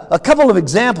 There's a couple of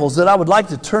examples that I would like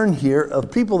to turn here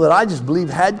of people that I just believe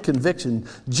had conviction.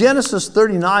 Genesis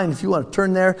 39, if you want to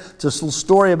turn there, it's a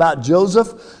story about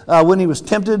Joseph when he was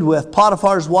tempted with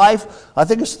Potiphar's wife. I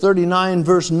think it's 39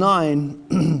 verse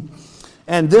 9.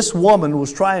 And this woman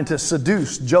was trying to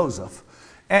seduce Joseph.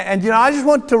 And I just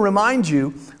want to remind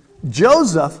you,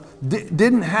 Joseph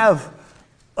didn't have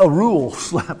a rule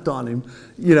slapped on him,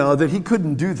 that he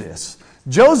couldn't do this.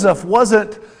 Joseph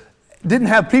didn't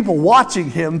have people watching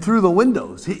him through the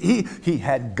windows. He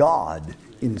had God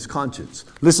in his conscience.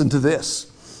 Listen to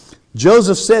this.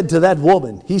 Joseph said to that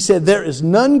woman, he said, there is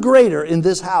none greater in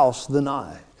this house than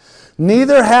I.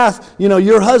 Neither hath,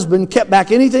 your husband kept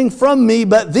back anything from me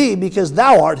but thee, because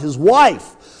thou art his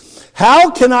wife.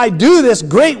 How can I do this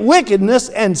great wickedness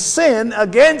and sin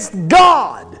against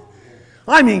God?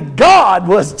 I mean, God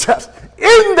was just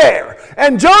in there.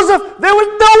 And Joseph, there was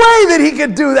no way that he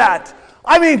could do that.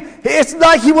 I mean, it's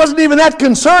like he wasn't even that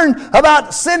concerned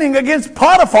about sinning against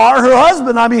Potiphar, her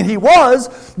husband. I mean, he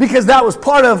was, because that was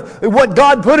part of what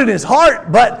God put in his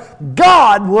heart. But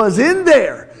God was in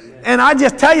there. And I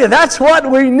just tell you, that's what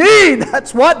we need.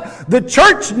 That's what the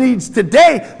church needs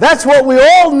today. That's what we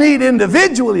all need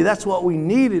individually. That's what we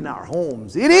need in our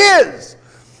homes. It is,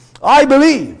 I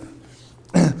believe.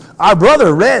 Our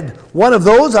brother read one of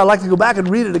those. I'd like to go back and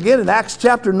read it again in Acts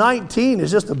chapter 19. It's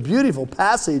just a beautiful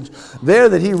passage there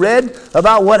that he read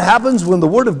about what happens when the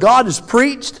Word of God is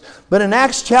preached. But in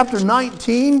Acts chapter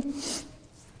 19,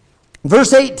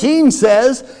 verse 18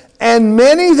 says, and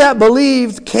many that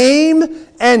believed came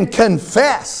and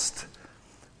confessed.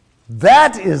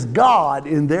 That is God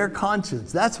in their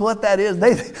conscience. That's what that is.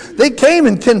 They came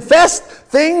and confessed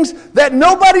things that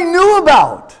nobody knew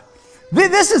about.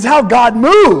 This is how God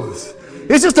moves.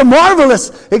 It's just a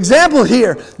marvelous example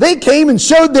here. They came and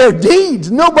showed their deeds.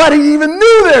 Nobody even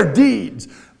knew their deeds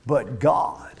but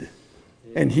God.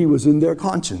 And He was in their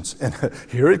conscience. And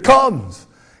here it comes.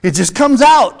 It just comes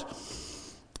out.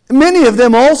 Many of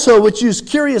them also, which used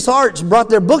curious arts, brought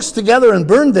their books together and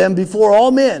burned them before all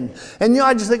men. And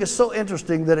I just think it's so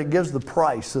interesting that it gives the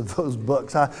price of those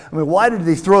books. I mean, why did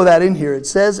they throw that in here? It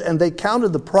says, and they counted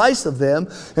the price of them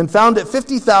and found it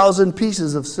 50,000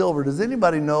 pieces of silver. Does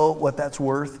anybody know what that's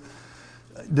worth?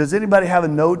 Does anybody have a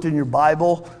note in your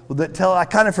Bible that I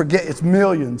kind of forget, it's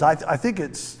millions. I think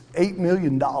it's $8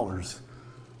 million.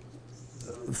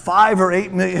 5 or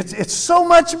 8 million. It's so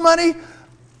much money.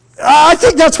 I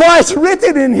think that's why it's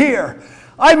written in here.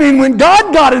 I mean, when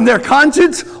God got in their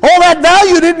conscience, all that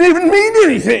value didn't even mean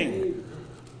anything.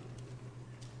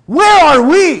 Where are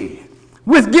we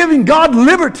with giving God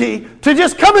liberty to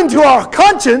just come into our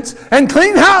conscience and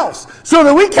clean house so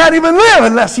that we can't even live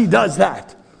unless He does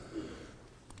that?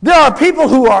 There are people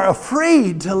who are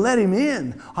afraid to let Him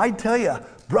in. I tell you,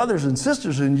 brothers and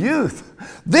sisters and youth,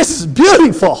 this is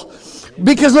beautiful.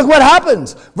 Because look what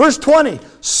happens. Verse 20.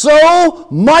 So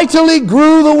mightily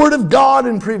grew the word of God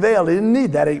and prevailed. He didn't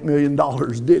need that $8 million,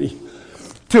 did he?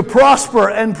 To prosper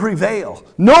and prevail.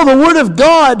 No, the word of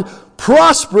God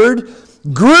prospered,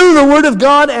 grew the word of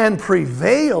God and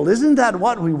prevailed. Isn't that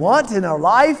what we want in our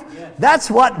life? Yes. That's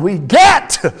what we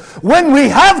get when we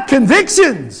have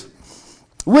convictions.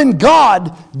 When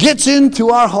God gets into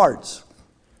our hearts.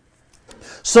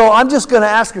 So I'm just going to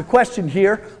ask a question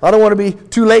here. I don't want to be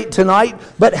too late tonight.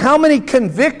 But how many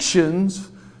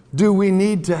convictions do we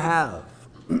need to have?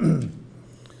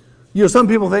 Some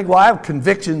people think, well, I have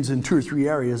convictions in 2 or 3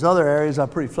 areas. Other areas I'm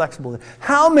pretty flexible in.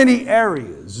 How many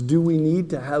areas do we need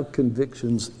to have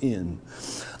convictions in?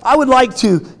 I would like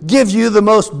to give you the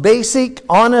most basic,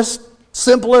 honest,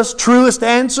 simplest, truest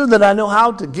answer that I know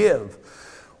how to give.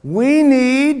 We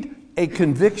need a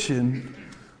conviction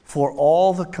for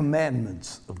all the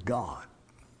commandments of God.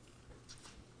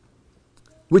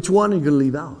 Which one are you going to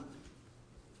leave out?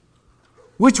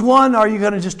 Which one are you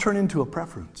going to just turn into a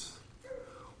preference?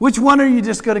 Which one are you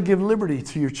just going to give liberty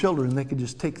to your children? They can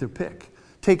just take their pick.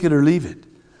 Take it or leave it.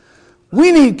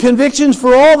 We need convictions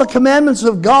for all the commandments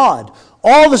of God.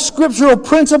 All the scriptural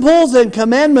principles and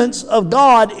commandments of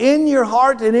God in your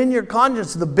heart and in your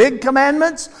conscience. The big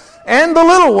commandments and the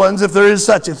little ones, if there is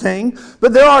such a thing.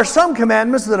 But there are some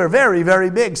commandments that are very, very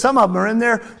big. Some of them are in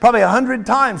there probably 100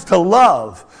 times. To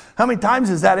love. How many times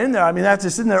is that in there? I mean, that's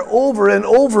just in there over and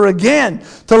over again.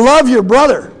 To love your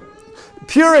brother.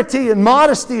 Purity and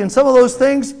modesty and some of those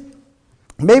things,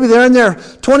 maybe they're in there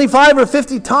 25 or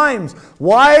 50 times.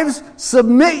 Wives,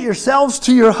 submit yourselves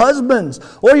to your husbands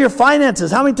or your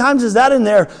finances. How many times is that in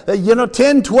there?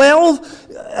 10, 12?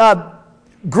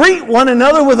 Greet one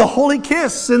another with a holy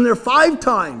kiss in there 5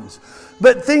 times.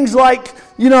 But things like,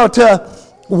 to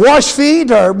wash feet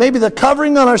or maybe the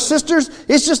covering on our sisters,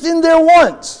 it's just in there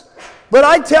once. But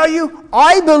I tell you,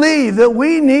 I believe that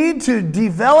we need to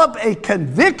develop a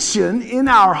conviction in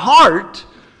our heart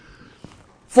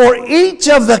for each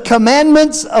of the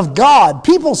commandments of God.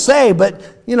 People say, but,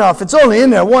 if it's only in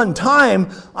there one time,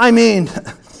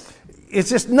 it's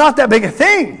just not that big a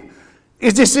thing.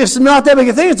 It's just not that big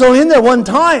a thing. It's only in there one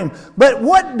time. But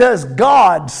what does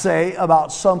God say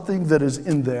about something that is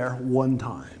in there one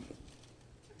time?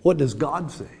 What does God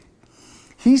say?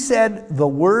 He said, the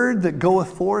word that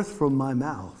goeth forth from my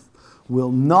mouth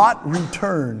will not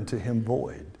return to him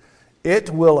void. It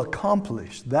will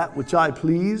accomplish that which I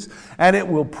please, and it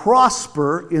will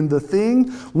prosper in the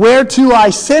thing whereto I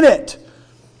sent it.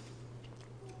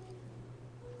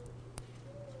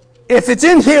 If it's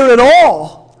in here at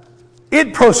all,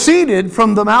 it proceeded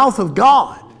from the mouth of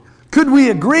God. Could we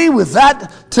agree with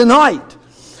that tonight?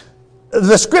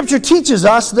 The Scripture teaches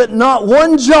us that not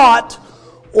one jot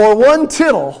or one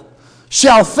tittle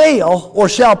shall fail or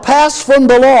shall pass from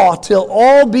the law till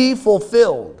all be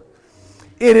fulfilled.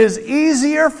 It is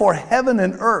easier for heaven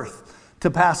and earth to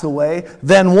pass away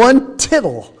than one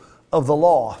tittle of the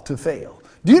law to fail.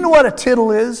 Do you know what a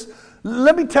tittle is?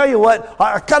 Let me tell you what,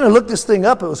 I kind of looked this thing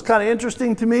up. It was kind of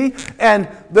interesting to me. And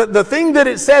the thing that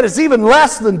it said is even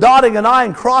less than dotting an I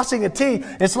and crossing a T.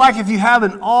 It's like if you have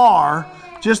an R,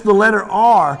 just the letter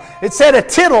R. It said a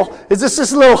tittle is just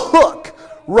this little hook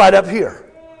right up here.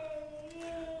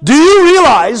 Do you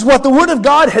realize what the Word of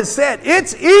God has said?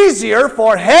 It's easier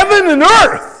for heaven and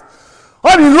earth.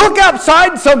 Look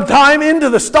outside sometime into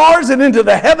the stars and into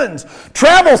the heavens.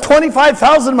 Travel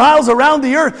 25,000 miles around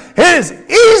the earth. It is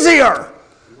easier.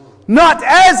 Not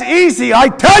as easy, I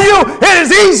tell you, it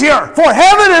is easier for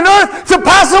heaven and earth to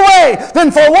pass away than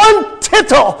for one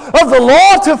tittle of the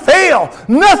law to fail.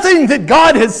 Nothing that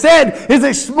God has said is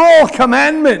a small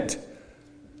commandment.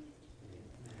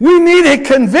 We need a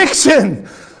conviction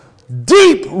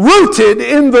deep rooted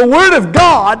in the Word of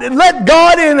God, and let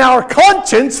God in our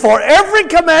conscience for every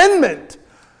commandment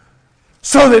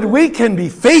so that we can be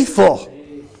faithful.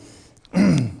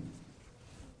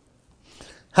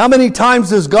 How many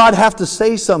times does God have to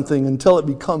say something until it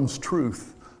becomes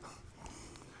truth?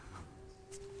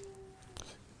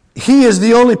 He is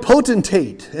the only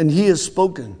potentate, and He has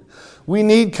spoken. We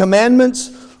need commandments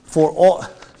for all,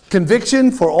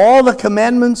 conviction for all the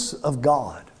commandments of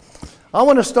God. I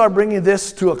want to start bringing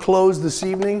this to a close this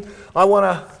evening. I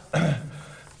want to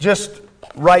just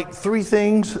write 3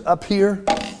 things up here.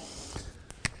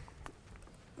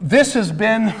 This has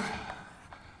been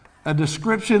a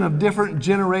description of different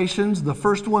generations. The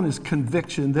first one is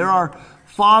conviction. There are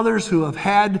fathers who have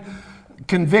had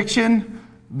conviction.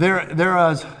 There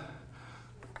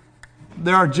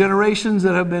are generations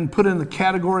that have been put in the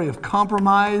category of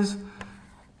compromise,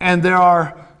 and there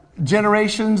are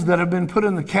generations that have been put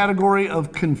in the category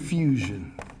of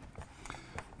confusion.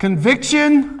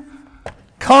 Conviction,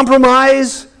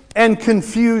 compromise, and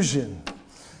confusion.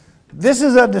 This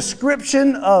is a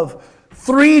description of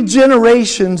 3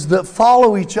 generations that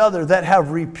follow each other that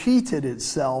have repeated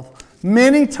itself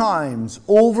many times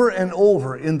over and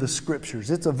over in the Scriptures.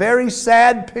 It's a very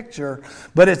sad picture,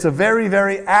 but it's a very,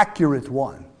 very accurate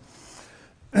one.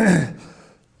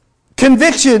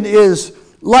 Conviction is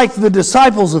like the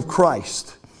disciples of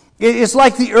Christ. It's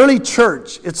like the early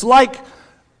church. It's like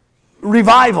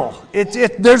revival.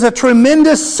 There's a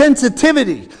tremendous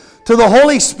sensitivity to the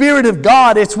Holy Spirit of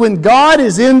God. It's when God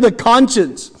is in the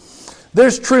conscience.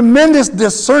 There's tremendous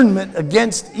discernment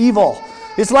against evil.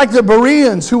 It's like the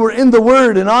Bereans who were in the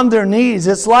Word and on their knees.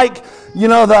 It's like,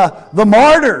 the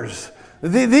martyrs.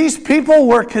 These people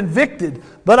were convicted.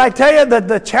 But I tell you that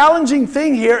the challenging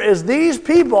thing here is these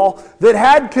people that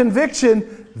had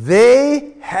conviction,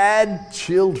 they had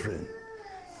children.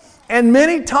 And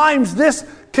many times this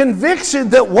conviction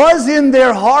that was in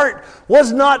their heart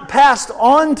was not passed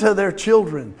on to their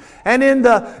children.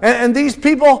 And these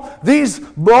people, these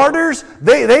martyrs,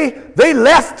 they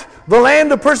left the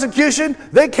land of persecution.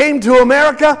 They came to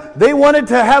America. They wanted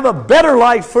to have a better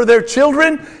life for their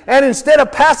children. And instead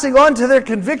of passing on to their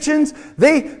convictions,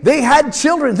 they had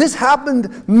children. This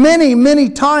happened many, many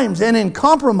times. And in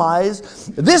compromise,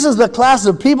 this is the class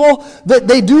of people that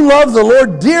they do love the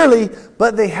Lord dearly,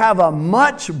 but they have a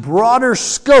much broader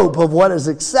scope of what is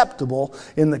acceptable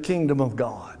in the kingdom of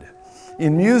God.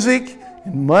 In music,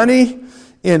 in money,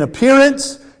 in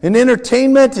appearance, in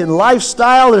entertainment, in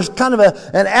lifestyle, there's kind of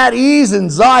an at-ease in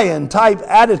Zion type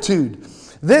attitude.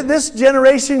 This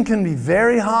generation can be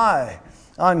very high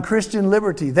on Christian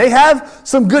liberty. They have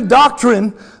some good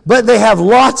doctrine, but they have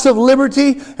lots of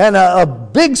liberty and a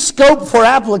big scope for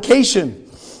application.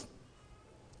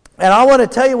 And I want to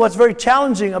tell you what's very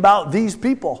challenging about these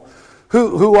people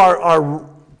who are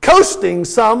coasting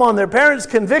some on their parents'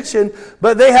 conviction,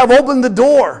 but they have opened the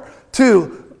door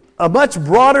to a much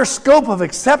broader scope of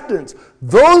acceptance.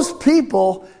 Those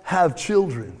people have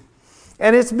children.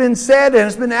 And it's been said, and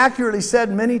it's been accurately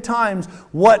said many times,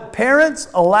 what parents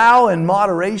allow in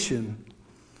moderation,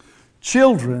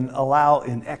 children allow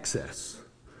in excess.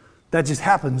 That just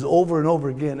happens over and over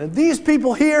again. And these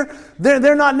people here,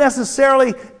 they're not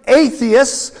necessarily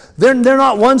atheists. They're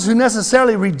not ones who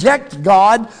necessarily reject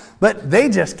God, but they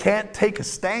just can't take a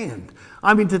stand.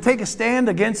 I mean, to take a stand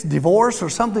against divorce or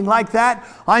something like that,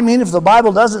 I mean, if the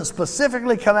Bible doesn't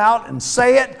specifically come out and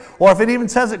say it, or if it even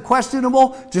says it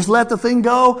questionable, just let the thing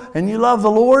go and you love the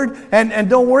Lord and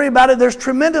don't worry about it. There's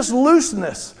tremendous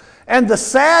looseness. And the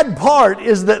sad part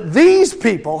is that these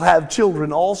people have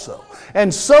children also.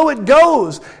 And so it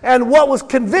goes. And what was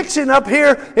conviction up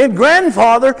here in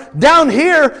grandfather, down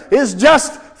here is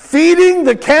just feeding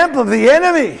the camp of the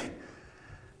enemy.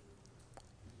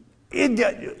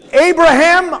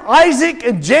 Abraham, Isaac,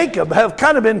 and Jacob have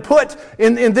kind of been put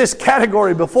in this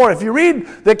category before. If you read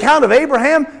the account of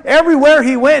Abraham, everywhere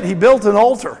he went, he built an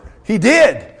altar. He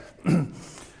did.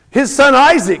 His son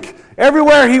Isaac,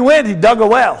 everywhere he went, he dug a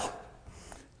well.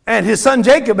 And his son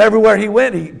Jacob, everywhere he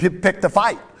went, he picked a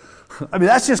fight. I mean,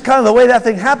 that's just kind of the way that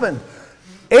thing happened.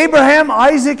 Abraham,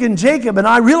 Isaac, and Jacob. And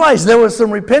I realized there was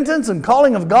some repentance and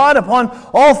calling of God upon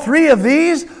all three of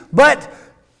these, but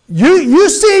you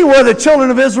see where the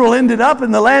children of Israel ended up in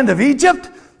the land of Egypt.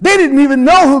 They didn't even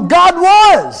know who God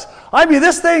was. I mean,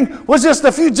 this thing was just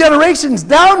a few generations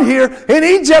down here in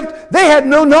Egypt. They had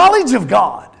no knowledge of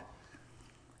God.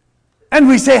 And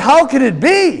we say, how can it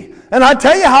be? And I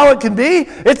tell you how it can be.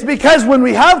 It's because when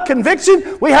we have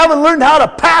conviction, we haven't learned how to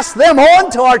pass them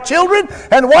on to our children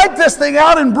and wipe this thing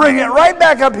out and bring it right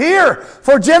back up here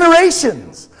for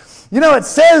generations. You know, it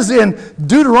says in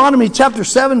Deuteronomy chapter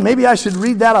 7, maybe I should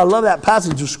read that. I love that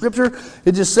passage of Scripture.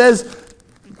 It just says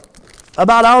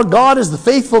about our God is the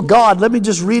faithful God. Let me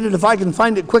just read it if I can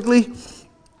find it quickly.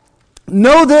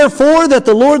 Know therefore that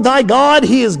the Lord thy God,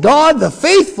 He is God, the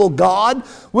faithful God,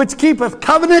 which keepeth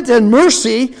covenant and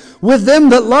mercy with them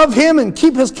that love Him and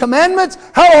keep His commandments.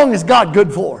 How long is God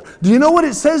good for? Do you know what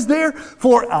it says there?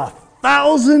 For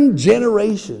 1,000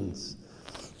 generations.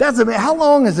 That's amazing. How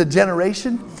long is a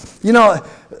generation? You know,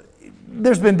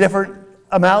 there's been different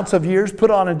amounts of years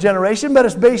put on a generation, but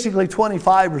it's basically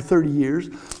 25 or 30 years.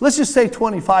 Let's just say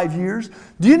 25 years.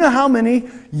 Do you know how many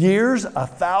years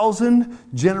 1,000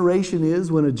 generation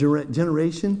is when a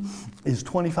generation is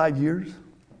 25 years?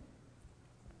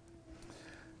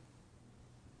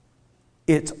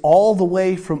 It's all the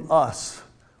way from us,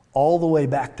 all the way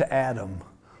back to Adam,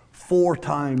 4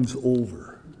 times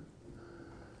over.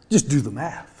 Just do the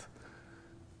math.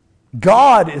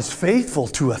 God is faithful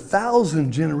to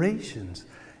 1,000 generations.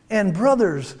 And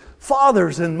brothers,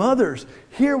 fathers, and mothers,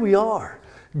 here we are.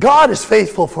 God is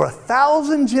faithful for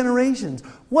 1,000 generations.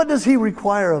 What does He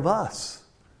require of us?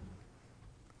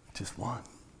 Just one.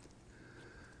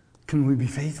 Can we be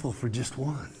faithful for just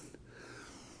one?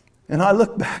 And I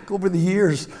look back over the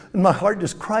years and my heart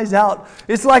just cries out.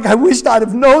 It's like I wished I'd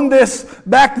have known this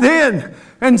back then.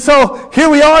 And so here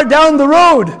we are down the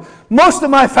road. Most of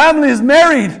my family is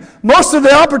married. Most of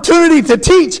the opportunity to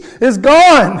teach is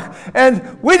gone.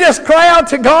 And we just cry out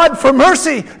to God for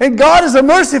mercy. And God is a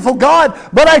merciful God.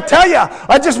 But I tell you,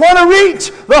 I just want to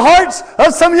reach the hearts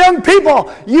of some young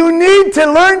people. You need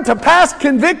to learn to pass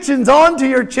convictions on to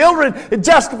your children.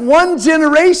 Just one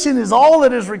generation is all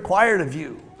that is required of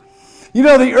you. You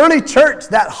know, the early church,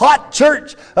 that hot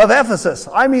church of Ephesus,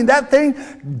 I mean, that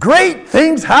thing, great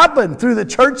things happened through the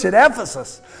church at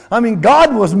Ephesus. I mean,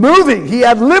 God was moving. He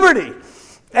had liberty.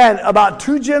 And about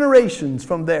 2 generations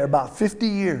from there, about 50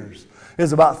 years,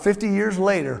 is about 50 years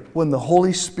later when the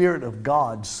Holy Spirit of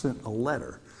God sent a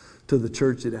letter to the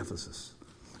church at Ephesus.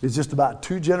 It's just about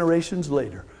 2 generations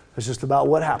later. It's just about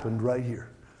what happened right here.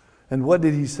 And what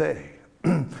did he say?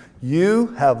 You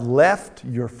have left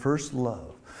your first love.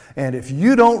 And if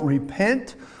you don't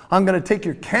repent, I'm going to take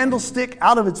your candlestick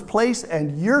out of its place,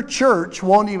 and your church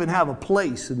won't even have a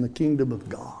place in the kingdom of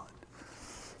God.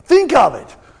 Think of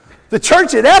it. The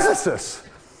church at Ephesus,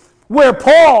 where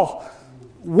Paul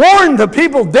warned the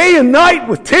people day and night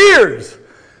with tears.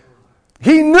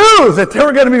 He knew that there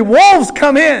were going to be wolves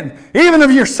come in, even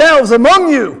of yourselves among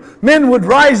you. Men would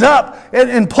rise up.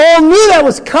 And Paul knew that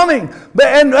was coming.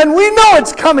 And we know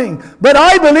it's coming. But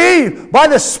I believe by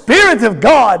the Spirit of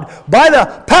God, by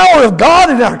the power of God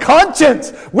in our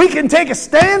conscience, we can take a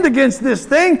stand against this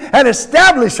thing and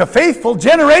establish a faithful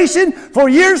generation for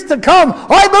years to come.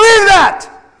 I believe that.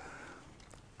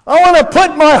 I want to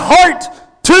put my heart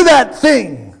to that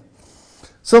thing.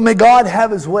 So may God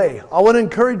have His way. I want to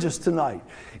encourage us tonight.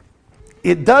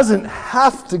 It doesn't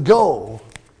have to go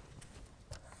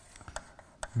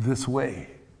this way.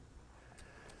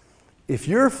 If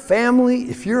your family,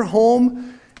 if your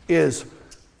home is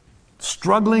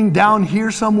struggling down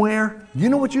here somewhere, you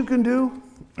know what you can do?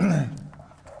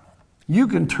 You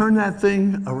can turn that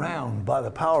thing around by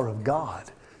the power of God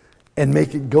and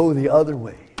make it go the other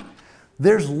way.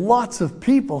 There's lots of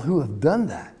people who have done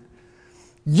that.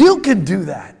 You can do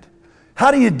that.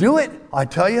 How do you do it? I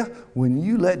tell you, when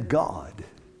you let God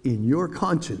in your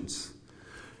conscience,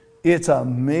 it's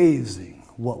amazing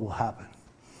what will happen.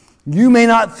 You may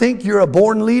not think you're a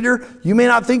born leader. You may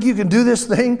not think you can do this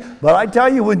thing. But I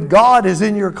tell you, when God is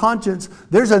in your conscience,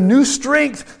 there's a new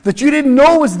strength that you didn't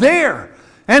know was there.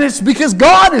 And it's because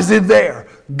God is in there.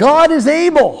 God is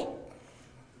able.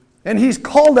 And He's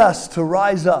called us to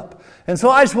rise up. And so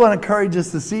I just want to encourage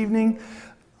us this evening.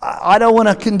 I don't want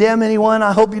to condemn anyone.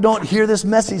 I hope you don't hear this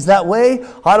message that way.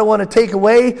 I don't want to take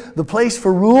away the place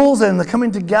for rules and the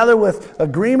coming together with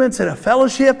agreements and a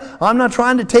fellowship. I'm not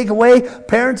trying to take away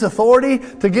parents' authority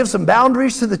to give some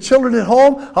boundaries to the children at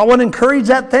home. I want to encourage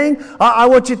that thing. I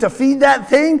want you to feed that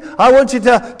thing. I want you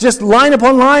to just line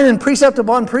upon line and precept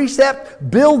upon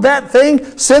precept, build that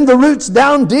thing, send the roots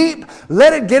down deep,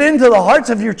 let it get into the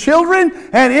hearts of your children,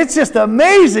 and it's just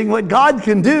amazing what God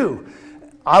can do.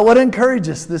 I want to encourage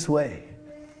us this way.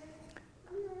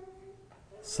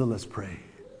 So let's pray.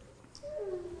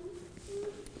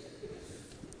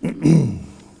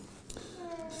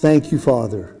 Thank you,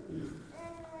 Father,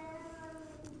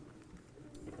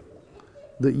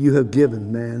 that you have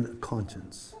given man a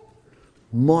conscience.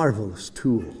 Marvelous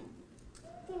tool.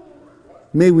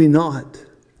 May we not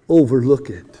overlook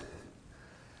it.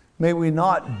 May we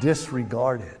not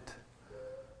disregard it.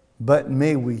 But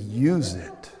may we use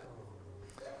it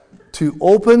to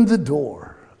open the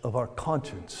door of our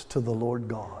conscience to the Lord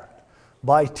God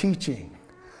by teaching,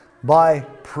 by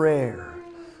prayer,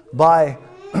 by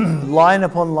line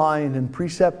upon line and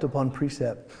precept upon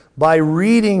precept, by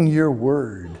reading your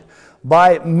word,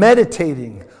 by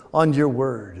meditating on your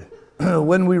word.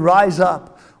 When we rise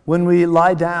up, when we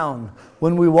lie down,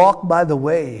 when we walk by the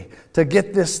way, to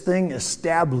get this thing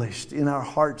established in our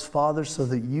hearts, Father, so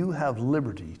that you have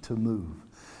liberty to move.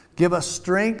 Give us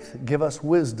strength, give us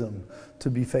wisdom to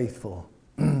be faithful.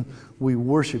 We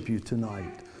worship you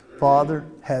tonight. Father,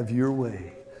 have your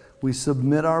way. We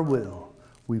submit our will.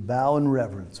 We bow in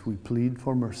reverence. We plead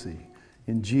for mercy.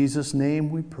 In Jesus'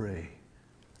 name we pray.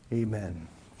 Amen.